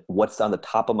 and what's on the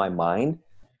top of my mind,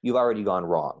 you've already gone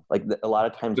wrong. Like a lot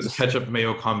of times, This ketchup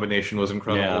mayo combination was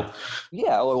incredible.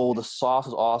 Yeah. Well, the sauce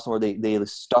was awesome. Or they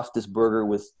stuffed this burger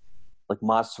with like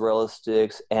mozzarella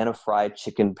sticks and a fried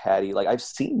chicken patty. Like I've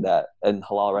seen that in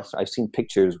halal restaurants. I've seen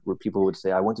pictures where people would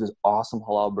say, "I went to this awesome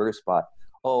halal burger spot.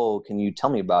 Oh, can you tell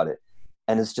me about it?"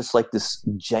 And it's just like this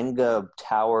Jenga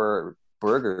tower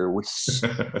burger with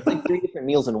like 3 different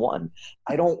meals in one.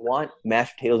 I don't want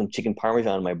mashed potatoes and chicken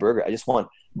parmesan on my burger. I just want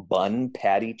bun,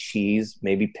 patty, cheese,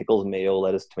 maybe pickles, mayo,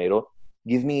 lettuce, tomato.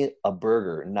 Give me a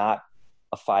burger, not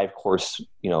a 5-course,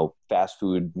 fast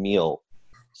food meal.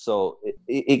 So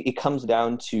it comes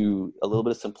down to a little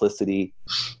bit of simplicity.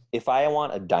 If I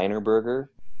want a diner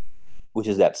burger, which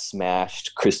is that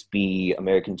smashed, crispy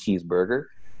American cheeseburger,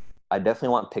 I definitely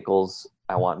want pickles.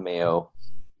 I want mayo,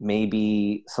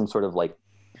 maybe some sort of like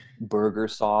burger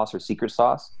sauce or secret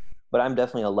sauce. But I'm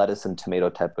definitely a lettuce and tomato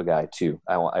type of guy too.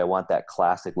 I want that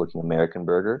classic looking American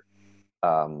burger.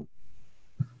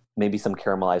 Maybe some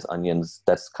caramelized onions.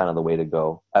 That's kind of the way to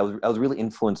go. I was really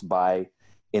influenced by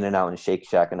In-N-Out and Shake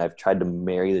Shack, and I've tried to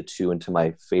marry the two into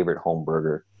my favorite home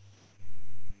burger.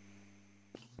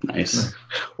 Nice.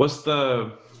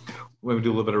 Let me do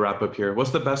a little bit of wrap up here.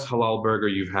 What's the best halal burger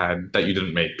you've had that you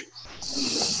didn't make?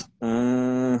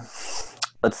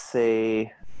 Let's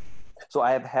say, so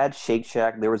I have had Shake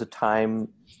Shack. There was a time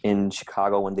in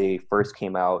Chicago when they first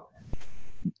came out,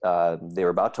 they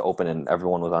were about to open and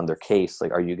everyone was on their case.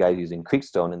 Like, are you guys using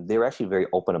Creekstone? And they were actually very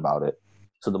open about it.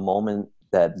 So the moment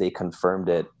that they confirmed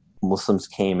it, Muslims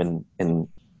came and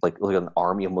like an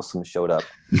army of Muslims showed up.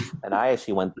 And I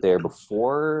actually went there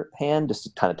beforehand just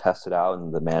to kind of test it out.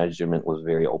 And the management was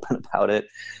very open about it.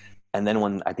 And then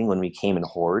when we came in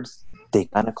hordes, they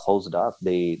kind of closed it up.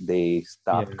 They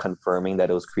stopped confirming that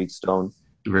it was Creekstone.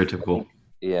 Very typical.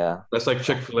 Yeah. That's like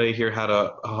Chick-fil-A here had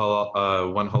a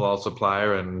halal, one halal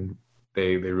supplier and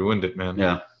they ruined it, man.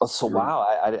 Yeah. So wow.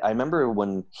 I remember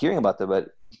when hearing about that,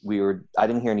 but I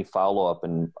didn't hear any follow-up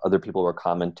and other people were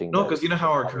commenting. No, because you know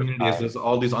how our community is. There's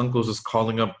all these uncles just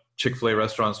calling up Chick-fil-A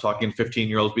restaurants, talking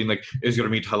 15-year-olds being like, is your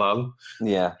meat halal?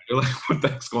 Yeah. You're like, what the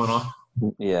heck's going on?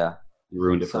 Yeah. You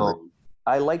ruined it for So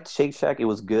I liked Shake Shack. It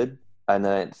was good. And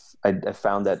then I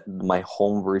found that my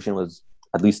home version was,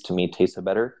 at least to me, tasted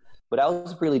better. But that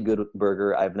was a really good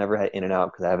burger. I've never had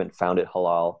In-N-Out because I haven't found it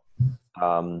halal.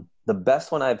 The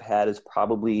best one I've had is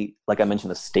probably, like I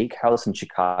mentioned, a steakhouse in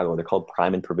Chicago. They're called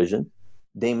Prime and Provision.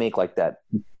 They make like that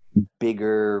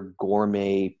bigger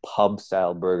gourmet pub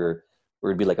style burger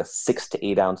where it'd be like a 6 to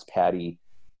 8 ounce patty,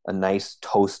 a nice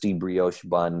toasty brioche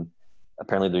bun.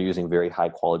 Apparently they're using very high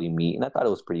quality meat, and I thought it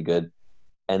was pretty good.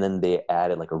 and then they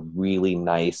added like a really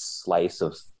nice slice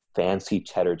of fancy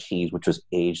cheddar cheese, which was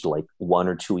aged like 1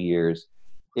 or 2 years.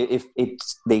 If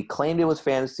they claimed it was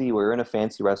fancy, we were in a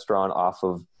fancy restaurant off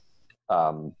of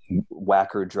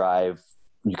Wacker Drive.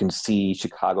 You can see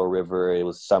Chicago River. It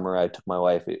was summer. I took my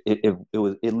wife.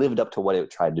 It lived up to what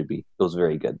it tried to be. It was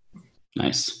very good.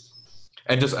 Nice.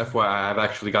 And just FYI, I've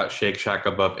actually got Shake Shack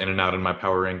above In-N-Out in my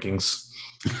power rankings.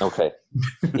 Okay.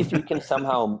 If you can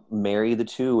somehow marry the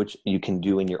two, which you can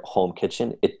do in your home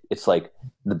kitchen, it's like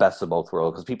the best of both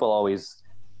worlds. Because people always,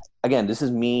 again, this is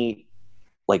me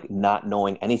like not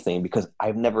knowing anything because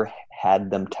I've never had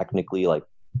them technically like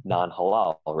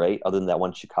non-halal, right? Other than that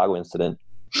one Chicago incident.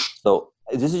 So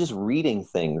this is just reading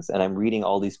things, and I'm reading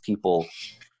all these people.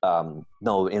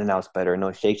 No, In-N-Out's better.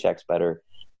 No, Shake Shack's better.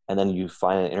 And then you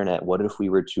find on the internet, what if we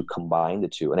were to combine the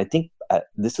two? And I think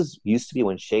used to be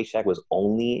when Shake Shack was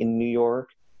only in New York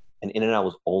and In-N-Out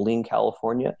was only in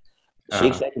California.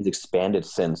 Shake Shack has expanded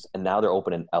since, and now they're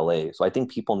open in LA. So I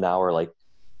think people now are like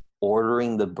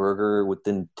ordering the burger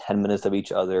within 10 minutes of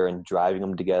each other and driving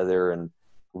them together and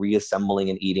reassembling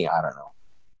and eating. I don't know.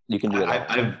 You can do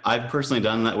it. I've personally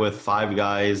done that with Five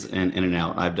Guys and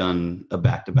In-N-Out. I've done a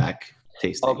back-to-back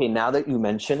tasting. Okay, now that you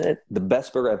mention it, the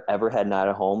best burger I've ever had not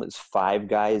at home is Five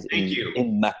Guys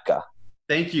in Mecca.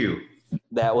 Thank you.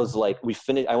 That was like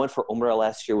I went for Umrah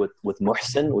last year with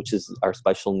Morrison, which is our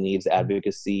special needs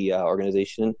advocacy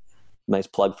organization. Nice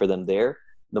plug for them there.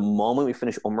 The moment we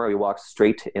finished Umrah, we walked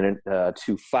straight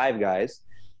to Five Guys,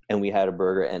 and we had a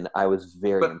burger, and I was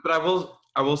very. But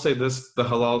I will say this: the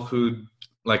halal food,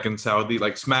 like in Saudi,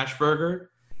 like smash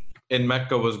burger in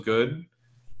Mecca was good.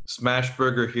 Smash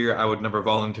burger here, I would never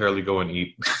voluntarily go and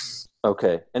eat.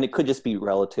 Okay, and it could just be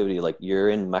relativity, like you're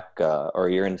in Mecca or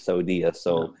you're in Saudi,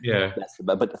 so yeah.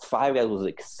 But the Five Guys was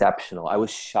exceptional. I was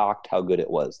shocked how good it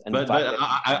was. And but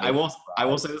I will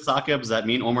say this, Saqib, is that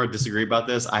me and Omar disagree about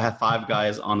this. I have Five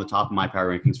Guys on the top of my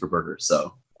power rankings for burgers.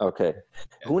 So okay,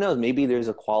 who knows? Maybe there's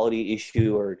a quality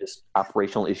issue or just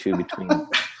operational issue between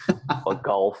a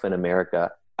Gulf and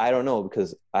America. I don't know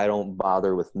because I don't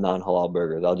bother with non-halal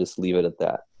burgers. I'll just leave it at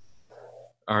that.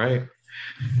 All right.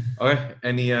 Okay.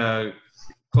 Any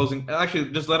closing?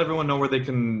 Actually, just let everyone know where they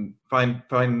can find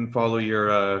and follow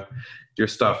your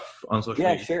stuff on social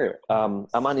media. Yeah, sure. I'm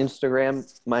on Instagram.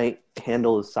 My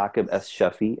handle is Saqib S.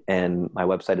 Shafi, and my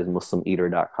website is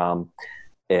muslimeater.com.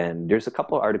 And there's a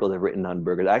couple of articles I've written on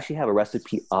burgers. I actually have a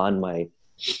recipe on my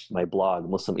blog,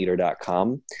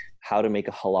 muslimeater.com, how to make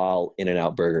a halal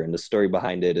In-N-Out burger. And the story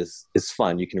behind it is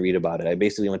fun. You can read about it. I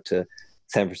basically went to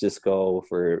San Francisco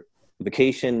for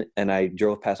vacation, and I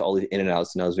drove past all these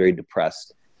In-N-Outs, and I was very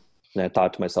depressed. And I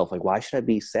thought to myself, like, why should I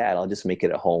be sad? I'll just make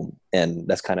it at home. And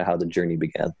that's kind of how the journey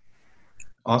began.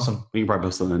 Awesome. We can probably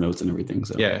post on the notes and everything.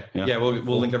 So yeah.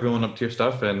 We'll link everyone up to your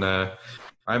stuff. And all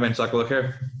right, man, Jazakallah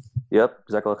khair. Yep,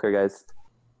 Jazakallah khair, guys.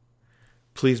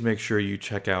 Please make sure you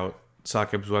check out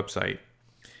Saqib's website.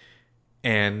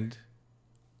 And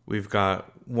we've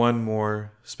got one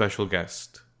more special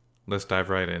guest. Let's dive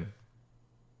right in.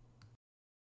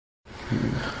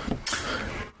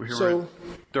 We're here with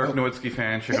Dirk Nowitzki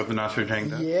fan, Sheikh of the Nasser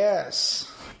Jangda.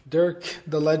 Yes, Dirk,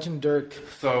 the legend Dirk.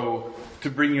 So, to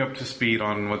bring you up to speed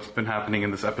on what's been happening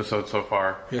in this episode so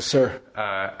far. Yes, sir.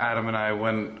 Adam and I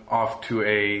went off to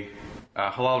a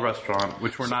halal restaurant,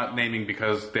 which we're not naming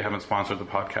because they haven't sponsored the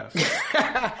podcast.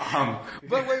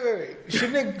 But wait.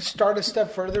 Shouldn't it start a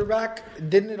step further back?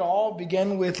 Didn't it all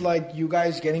begin with like you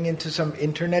guys getting into some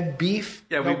internet beef?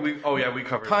 Yeah, we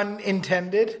covered pun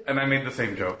intended. And I made the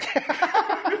same joke.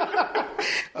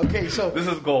 Okay, so this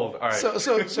is gold. All right.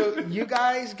 So you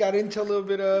guys got into a little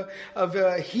bit of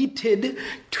a heated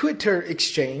Twitter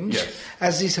exchange, yes,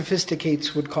 as the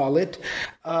sophisticates would call it,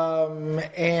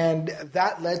 and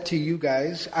that led to you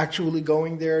guys actually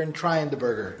going there and trying the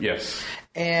burger. Yes.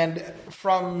 And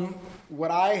from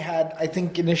what I had, I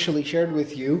think, initially shared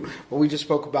with you, but we just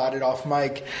spoke about it off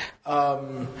mic,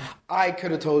 I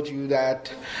could have told you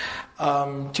that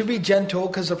to be gentle,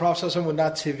 because the Prophet would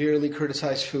not severely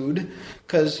criticize food,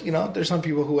 because, there's some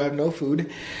people who have no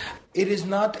food. It is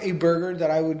not a burger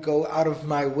that I would go out of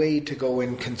my way to go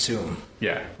and consume.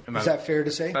 Yeah. Is that fair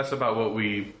to say? That's about what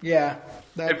we... Yeah.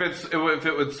 If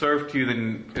it would serve to you,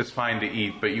 then it's fine to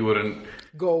eat, but you wouldn't...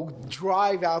 Go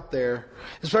drive out there,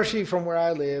 especially from where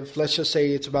I live. Let's just say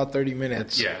it's about 30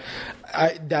 minutes. Yeah.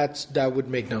 That would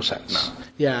make no sense. No.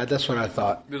 Yeah, that's what I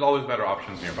thought. There's always better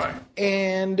options nearby.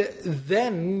 And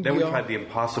then we tried the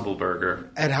Impossible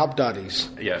Burger. At Habdadi's.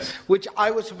 Yes. Which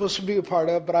I was supposed to be a part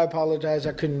of, but I apologize.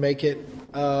 I couldn't make it.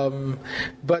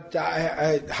 But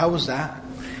how was that?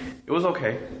 It It was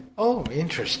okay. Oh,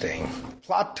 interesting.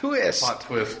 Plot twist. Plot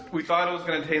twist. We thought it was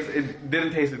going to taste... It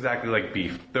didn't taste exactly like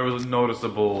beef. There was a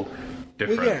noticeable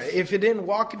difference. Well, yeah, if it didn't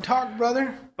walk and talk,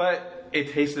 brother. But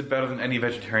it tasted better than any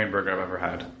vegetarian burger I've ever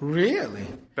had. Really?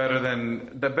 Better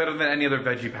than any other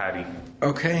veggie patty.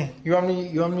 Okay. You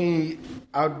want me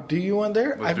outdo you on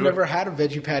there? Let's I've do never it. had a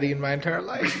veggie patty in my entire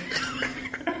life.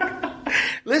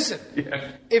 Listen,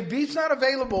 if beef's not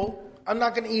available, I'm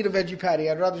not going to eat a veggie patty.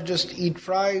 I'd rather just eat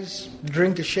fries,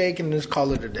 drink a shake, and just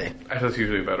call it a day. That's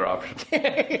usually a better option.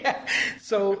 Yeah.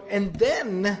 So, and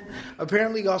then,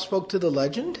 apparently y'all spoke to the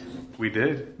legend? We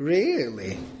did.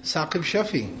 Really? Saqib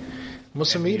Shafi,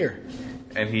 Muslim eater.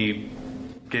 And he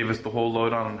gave us the whole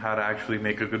lowdown on how to actually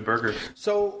make a good burger.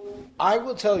 So, I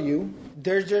will tell you,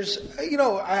 there's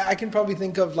I can probably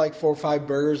think of like 4 or 5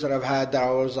 burgers that I've had that I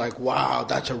was like, wow,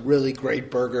 that's a really great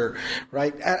burger,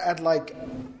 right? At like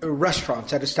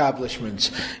restaurants, at establishments.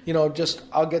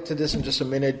 I'll get to this in just a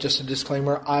minute. Just a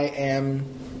disclaimer, I am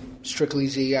strictly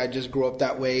Z. I just grew up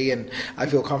that way and I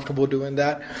feel comfortable doing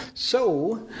that.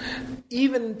 So,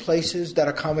 even places that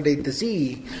accommodate the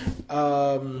Z,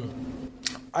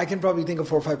 I can probably think of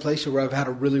 4 or 5 places where I've had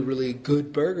a really, really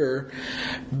good burger.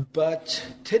 But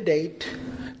to date,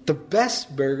 the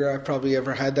best burger I've probably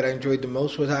ever had that I enjoyed the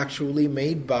most was actually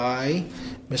made by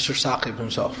Mr. Saqib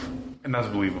himself. And that's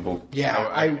believable.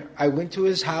 Yeah, I went to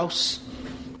his house.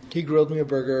 He grilled me a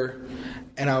burger.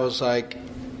 And I was like...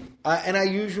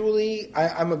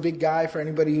 I'm a big guy for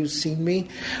anybody who's seen me,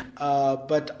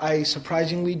 but I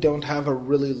surprisingly don't have a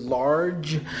really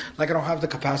large, I don't have the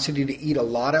capacity to eat a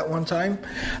lot at one time.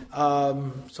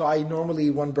 So I normally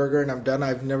eat 1 burger and I'm done.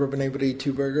 I've never been able to eat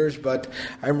 2 burgers, but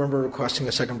I remember requesting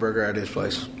a second burger at his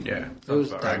place. Yeah. It was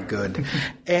that good.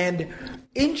 And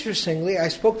interestingly, I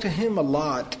spoke to him a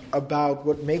lot about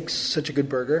what makes such a good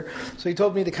burger. So he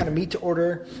told me the kind of meat to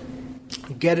order,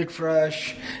 get it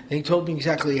fresh. And he told me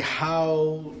exactly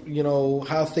how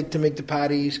thick to make the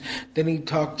patties. Then he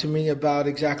talked to me about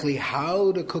exactly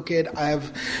how to cook it.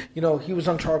 He was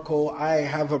on charcoal. I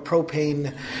have a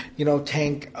propane,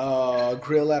 tank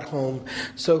grill at home.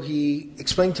 So he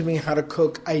explained to me how to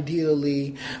cook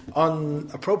ideally on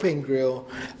a propane grill.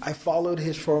 I followed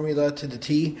his formula to the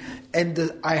T.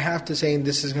 And I have to say, and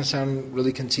this is going to sound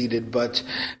really conceited, but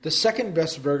the second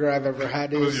best burger I've ever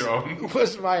had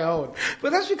was my own.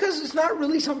 But that's because it's not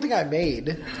really something I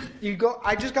made.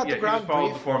 I just got the ground beef. You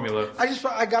just followed the formula.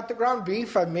 I got the ground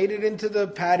beef. I made it into the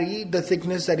patty, the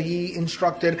thickness that he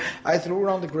instructed. I threw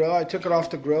it on the grill. I took it off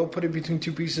the grill, put it between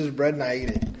 2 pieces of bread, and I ate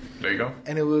it. There you go.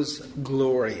 And it was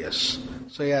glorious.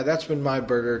 So yeah, that's been my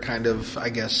burger kind of, I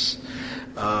guess,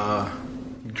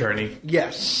 journey.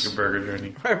 Yes. Your burger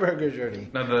journey. My burger journey.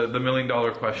 Now the $1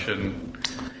 million question: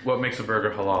 what makes a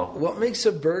burger halal? What makes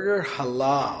a burger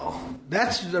halal?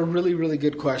 That's a really, really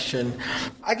good question.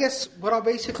 I guess what I'll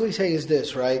basically say is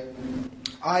this, right?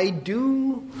 I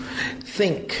do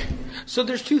think... So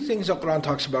there's 2 things the Quran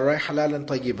talks about, right? Halal and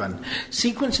tayyiban.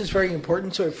 Sequence is very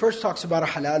important. So it first talks about a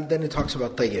halal, then it talks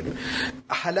about tayyib.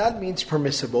 A halal means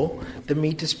permissible. The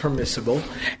meat is permissible.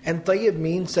 And tayyib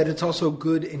means that it's also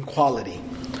good in quality.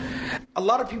 A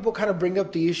lot of people kind of bring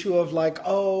up the issue of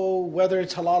whether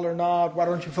it's halal or not, why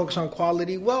don't you focus on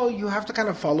quality? Well, you have to kind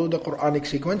of follow the Quranic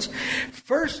sequence.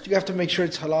 First, you have to make sure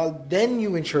it's halal, then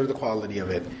you ensure the quality of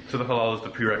it. So the halal is the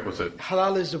prerequisite.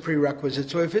 Halal is the prerequisite.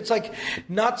 So if it's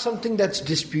not something that's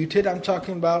disputed, I'm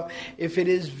talking about if it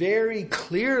is very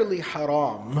clearly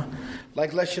haram,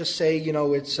 let's just say,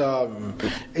 it's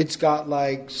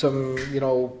got some,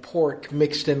 pork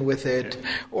mixed in with it,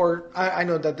 or I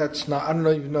know that's not, I don't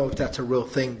even know if that's a real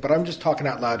thing, but I'm just talking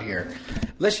out loud here.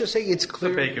 Let's just say it's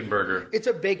clear. It's a bacon burger. It's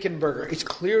a bacon burger. It's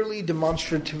clearly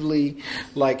demonstratively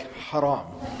haram.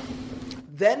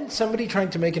 Then somebody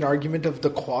trying to make an argument of the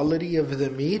quality of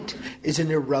the meat is an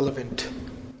irrelevant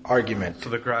argument. So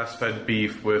the grass-fed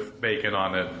beef with bacon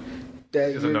on it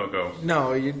is a no-go.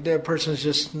 No, the person's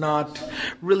just not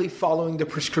really following the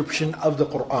prescription of the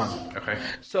Quran. Okay.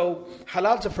 So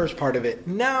halal's the first part of it.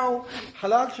 Now,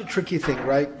 halal's a tricky thing,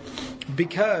 right?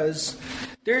 Because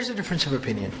there's a difference of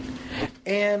opinion.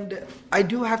 And I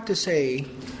do have to say,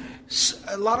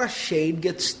 a lot of shade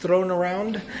gets thrown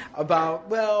around about,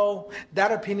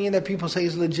 that opinion that people say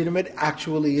is legitimate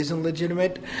actually isn't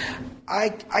legitimate. I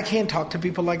can't talk to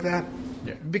people like that.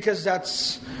 Yeah. Because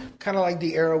that's kind of like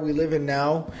the era we live in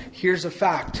now. Here's a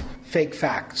fact, fake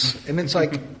facts. And it's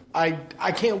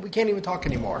We can't even talk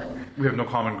anymore. We have no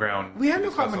common ground. We have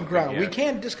no common ground. We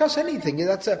can't discuss anything.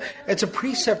 It's a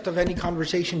precept of any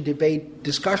conversation, debate,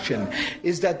 discussion,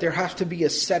 is that there has to be a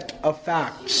set of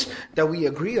facts that we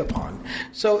agree upon.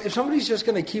 So if somebody's just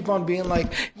going to keep on being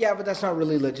like, yeah, but that's not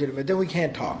really legitimate, then we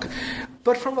can't talk.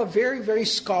 But from a very, very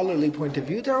scholarly point of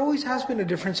view, there always has been a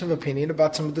difference of opinion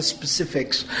about some of the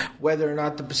specifics, whether or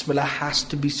not the Bismillah has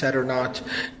to be said or not.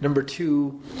 Number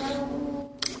two,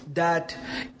 that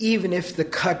even if the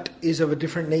cut is of a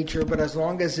different nature, but as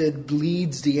long as it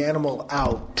bleeds the animal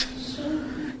out,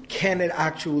 can it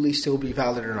actually still be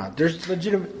valid or not? There's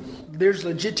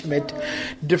legitimate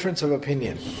difference of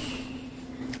opinion.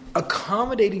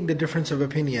 Accommodating the difference of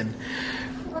opinion,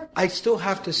 I still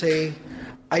have to say,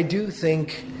 I do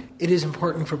think it is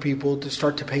important for people to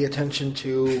start to pay attention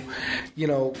to,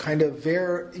 kind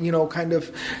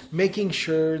of making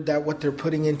sure that what they're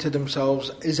putting into themselves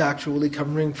is actually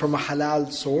coming from a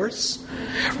halal source,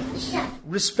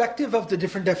 respective of the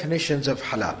different definitions of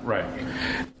halal. Right.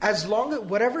 As long as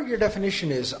whatever your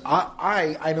definition is,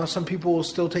 I know some people will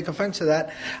still take offense to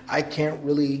that. I can't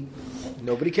really.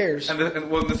 Nobody cares. And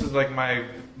this is like my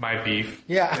beef.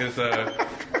 Yeah. Is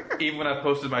even when I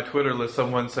posted my Twitter list,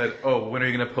 someone said, "Oh, when are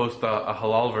you going to post a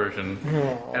halal version?"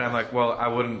 Oh. And I'm like, "Well, I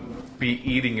wouldn't be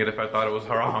eating it if I thought it was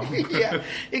haram." Yeah,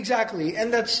 exactly.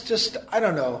 And that's just, I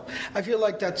don't know. I feel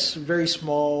like that's very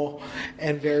small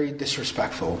and very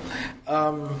disrespectful.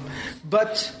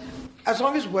 But as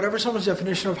long as whatever someone's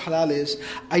definition of halal is,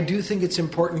 I do think it's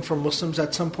important for Muslims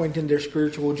at some point in their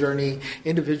spiritual journey,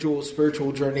 individual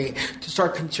spiritual journey, to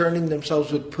start concerning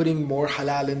themselves with putting more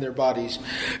halal in their bodies,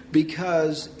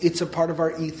 because it's a part of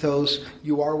our ethos.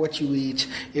 You are what you eat.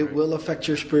 It will affect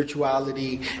your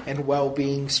spirituality and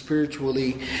well-being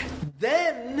spiritually.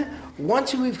 Then,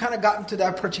 once we've kind of gotten to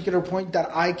that particular point that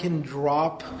I can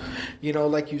drop,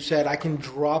 like you said, I can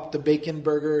drop the bacon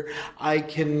burger, I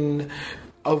can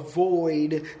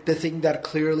avoid the thing that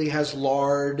clearly has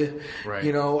lard. Right.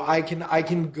 I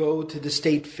can go to the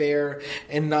state fair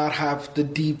and not have the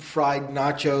deep fried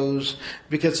nachos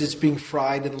because it's being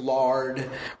fried in lard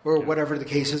or whatever the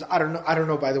case is. I don't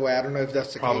know. By the way, I don't know if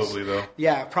that's the case. Probably though.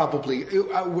 Yeah, probably.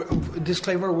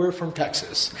 Disclaimer: we're from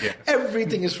Texas. Yeah.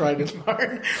 Everything is fried in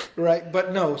lard, right?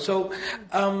 But no. So.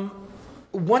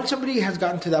 Once somebody has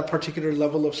gotten to that particular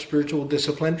level of spiritual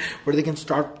discipline where they can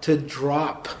start to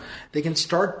drop the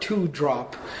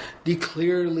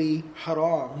clearly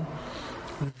haram,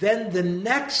 then the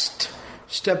next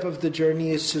step of the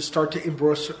journey is to start to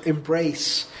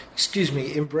embrace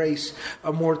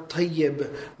a more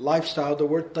tayyib lifestyle. The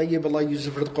word tayyib, Allah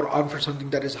uses for the Quran for something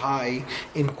that is high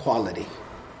in quality.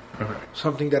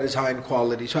 Something that is high in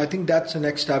quality. So I think that's the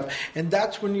next step. And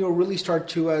that's when you'll really start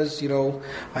to, as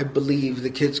I believe the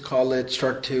kids call it,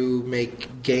 start to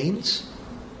make gains.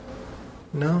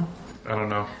 No? I don't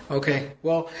know. Okay.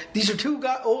 Well, these are two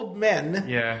old men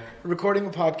recording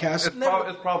a podcast.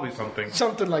 It's probably something.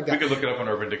 Something like that. We could look it up on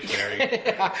Urban Dictionary.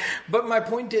 Yeah. But my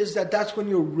point is that's when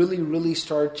you'll really, really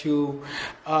start to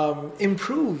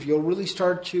improve. You'll really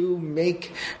start to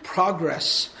make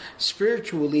progress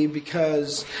spiritually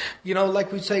because,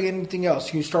 like we say anything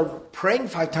else, you start praying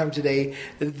 5 times a day,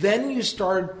 then you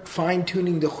start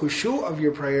fine-tuning the khushu of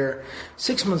your prayer.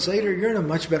 6 months later, you're in a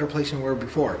much better place than you were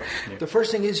before. Yeah. The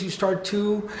first thing is you start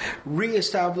to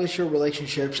reestablish your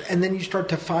relationships, and then you start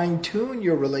to fine-tune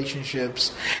your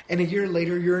relationships, and a year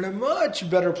later you're in a much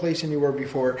better place than you were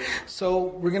before. So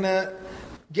we're going to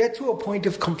get to a point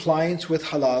of compliance with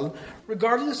halal,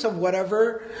 regardless of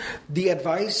whatever the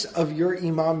advice of your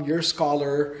imam, your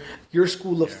scholar, your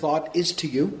school of thought is to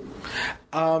you.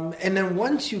 And then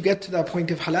once you get to that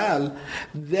point of halal,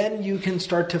 then you can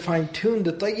start to fine-tune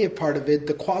the tayyib part of it,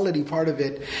 the quality part of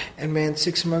it, and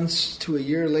 6 months to a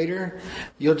year later,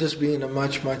 you'll just be in a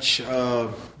much, much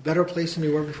better place than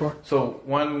you were before. So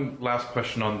one last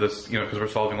question on this, because we're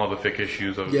solving all the fiqh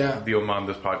issues of the Ummah on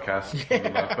this podcast.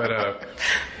 Yeah. But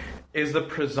is the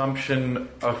presumption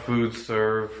of food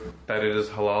served that it is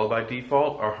halal by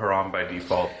default or haram by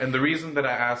default? And the reason that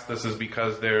I ask this is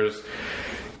because there's,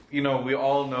 we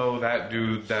all know that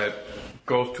dude that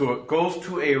goes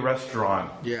to a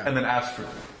restaurant and then asks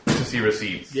to see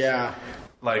receipts. Yeah.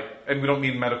 And we don't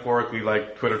mean metaphorically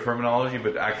like Twitter terminology,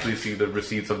 but actually see the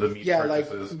receipts of the meat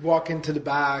purchases. Like walk into the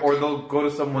back. Or they'll go to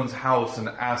someone's house and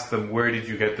ask them, where did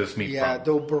you get this meat from? Yeah,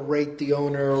 they'll berate the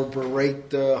owner or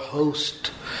berate the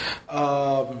host.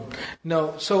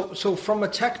 No, so from a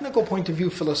technical point of view,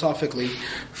 philosophically,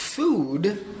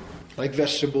 food, like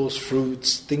vegetables,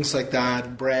 fruits, things like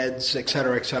that, breads,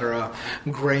 etc.,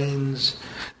 grains,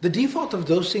 the default of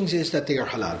those things is that they are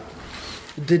halal.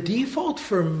 The default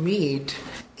for meat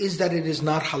is that it is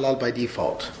not halal by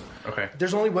default. Okay.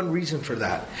 There's only one reason for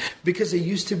that. Because it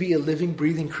used to be a living,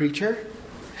 breathing creature.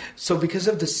 So because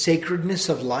of the sacredness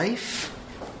of life,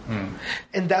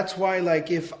 and that's why,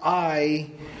 like, if I,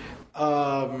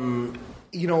 an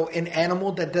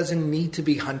animal that doesn't need to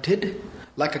be hunted,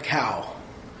 like a cow,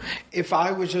 if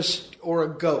I was just, or a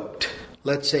goat,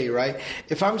 let's say, right?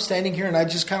 If I'm standing here and I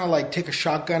just kind of like take a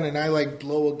shotgun and I like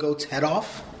blow a goat's head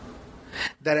off,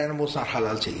 that animal's not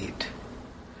halal to eat.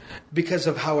 Because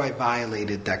of how I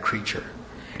violated that creature.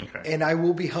 Okay. And I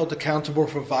will be held accountable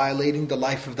for violating the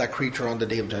life of that creature on the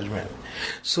Day of Judgment.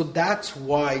 So that's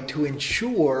why, to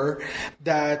ensure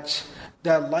that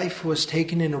that life was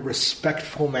taken in a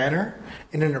respectful manner,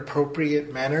 in an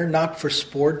appropriate manner, not for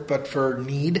sport, but for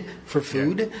need, for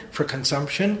food, for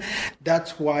consumption.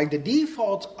 That's why the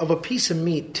default of a piece of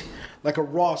meat, like a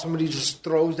raw, somebody just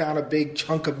throws down a big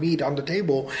chunk of meat on the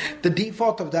table, the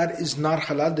default of that is not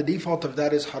halal. The default of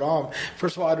that is haram.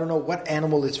 First of all, I don't know what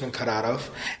animal it's been cut out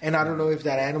of, and I don't know if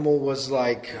that animal was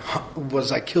like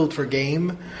killed for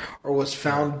game, or was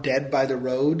found dead by the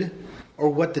road, or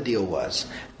what the deal was.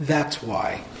 That's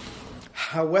why.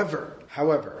 However,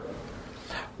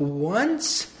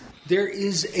 once there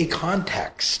is a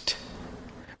context,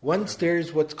 once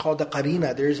there's what's called a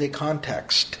qarina, there's a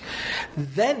context,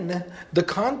 then the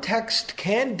context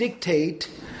can dictate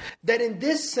that in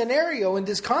this scenario, in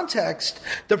this context,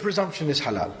 the presumption is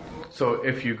halal. So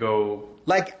if you go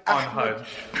like on Ahmed,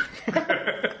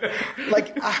 Hajj.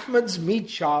 like Ahmed's meat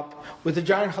shop with a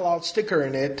giant halal sticker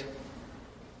in it,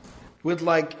 with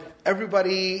like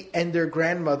everybody and their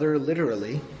grandmother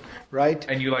literally, right?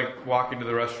 And you like walk into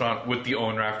the restaurant with the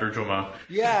owner after Jummah.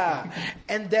 Yeah.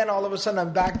 And then all of a sudden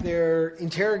I'm back there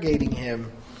interrogating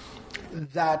him.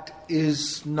 That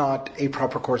is not a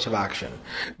proper course of action.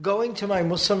 Going to my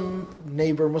Muslim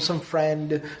neighbor, Muslim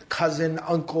friend, cousin,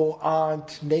 uncle,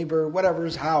 aunt, neighbor,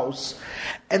 whatever's house,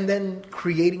 and then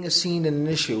creating a scene and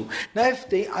an issue. Now,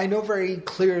 I know very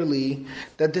clearly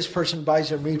that this person buys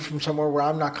their meat from somewhere where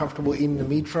I'm not comfortable eating the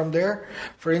meat from there,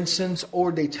 for instance,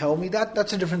 or they tell me that,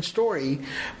 that's a different story.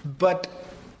 But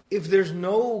if there's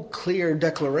no clear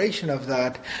declaration of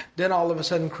that, then all of a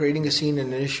sudden creating a scene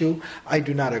and an issue, I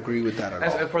do not agree with that at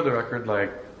all. For the record,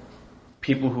 like,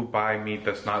 people who buy meat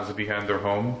that's not zabiha in their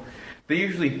home, they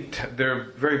usually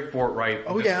they're very forthright.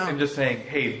 And just saying,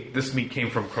 hey, this meat came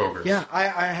from Kroger. Yeah,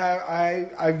 I've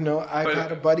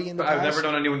had a buddy in the past. I've never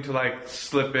known anyone to like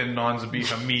slip in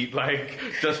non-zabiha meat like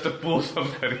just to fool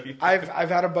somebody. I've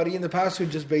had a buddy in the past who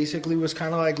just basically was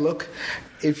kind of like, look,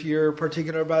 if you're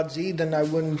particular about Z, then I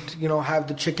wouldn't, have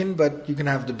the chicken, but you can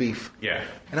have the beef. Yeah.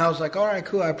 And I was like, all right,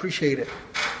 cool, I appreciate it.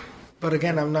 But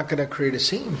again, I'm not going to create a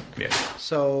scene. Yeah.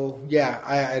 So, yeah,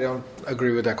 I don't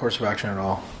agree with that course of action at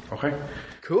all. Okay.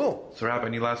 Cool. So, Rab,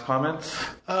 any last comments?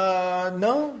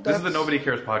 No. This is the Nobody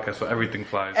Cares podcast, so everything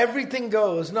flies. Everything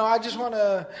goes. No,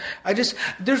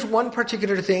 there's one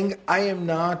particular thing. I am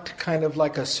not kind of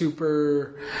like a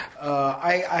super,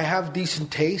 I have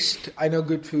decent taste. I know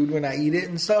good food when I eat it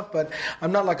and stuff, but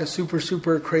I'm not like a super,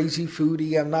 super crazy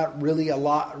foodie. I'm not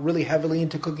really heavily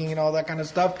into cooking and all that kind of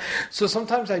stuff. So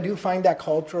sometimes I do find that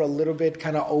culture a little bit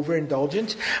kind of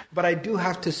overindulgent, but I do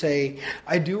have to say,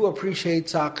 I do appreciate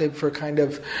Saqib for kind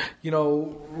of,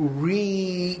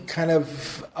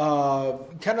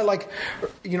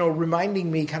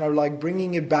 reminding me, kind of like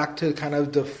bringing it back to kind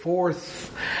of the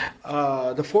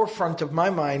forefront of my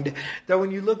mind, that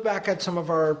when you look back at some of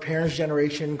our parents'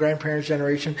 generation, grandparents'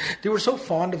 generation, they were so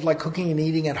fond of like cooking and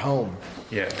eating at home.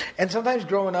 Yeah. And sometimes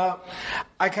growing up,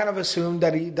 I kind of assumed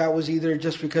that was either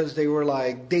just because they were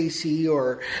like desi,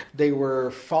 or they were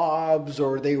fobs,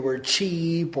 or they were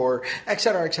cheap, or et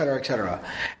cetera, et cetera, et cetera.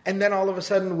 And then all of a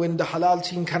sudden, when the halal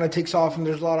scene kind of takes off and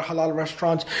there's a lot of halal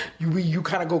restaurants, you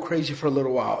kind of go crazy for a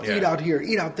little while. Yeah. Eat out here,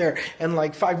 eat out there. And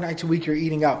like 5 nights a week you're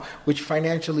eating out, which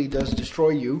financially does destroy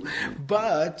you.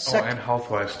 But and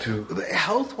health-wise too.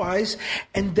 Health-wise.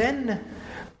 And then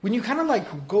when you kind of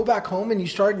like go back home and you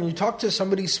talk to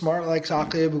somebody smart like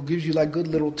Saqib, who gives you like good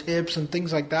little tips and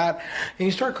things like that, and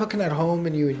you start cooking at home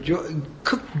and you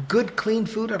cook good clean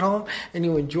food at home and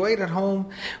you enjoy it at home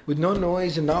with no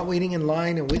noise and not waiting in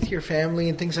line and with your family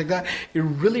and things like that, it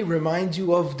really reminds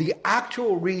you of the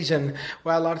actual reason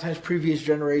why a lot of times previous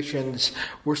generations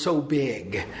were so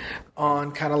big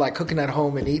on kind of like cooking at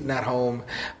home and eating at home,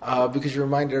 because you're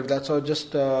reminded of that. So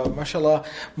just mashallah,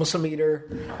 Muslim Eater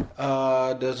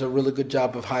does a really good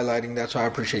job of highlighting that, so I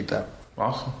appreciate that.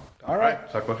 Awesome. All right.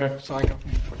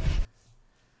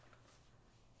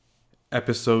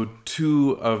 Episode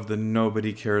 2 of the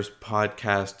Nobody Cares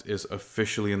podcast is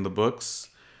officially in the books.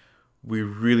 We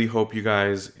really hope you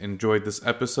guys enjoyed this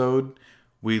episode.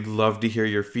 We'd love to hear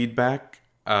your feedback.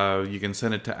 You can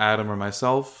send it to Adam or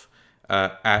myself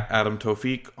at Adam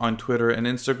Tawfiq on Twitter and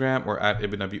Instagram, or at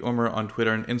Ibn Abi Umar on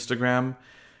Twitter and Instagram.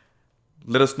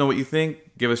 Let us know what you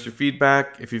think. Give us your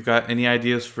feedback. If you've got any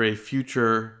ideas for a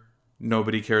future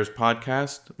Nobody Cares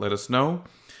podcast, let us know.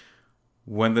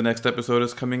 When the next episode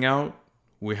is coming out,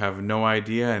 we have no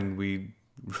idea, and we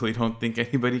really don't think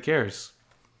anybody cares.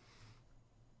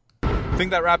 I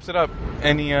think that wraps it up.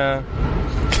 Any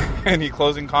any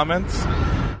closing comments?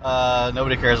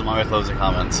 Nobody cares about my closing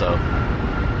comments, so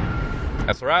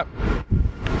That's a wrap.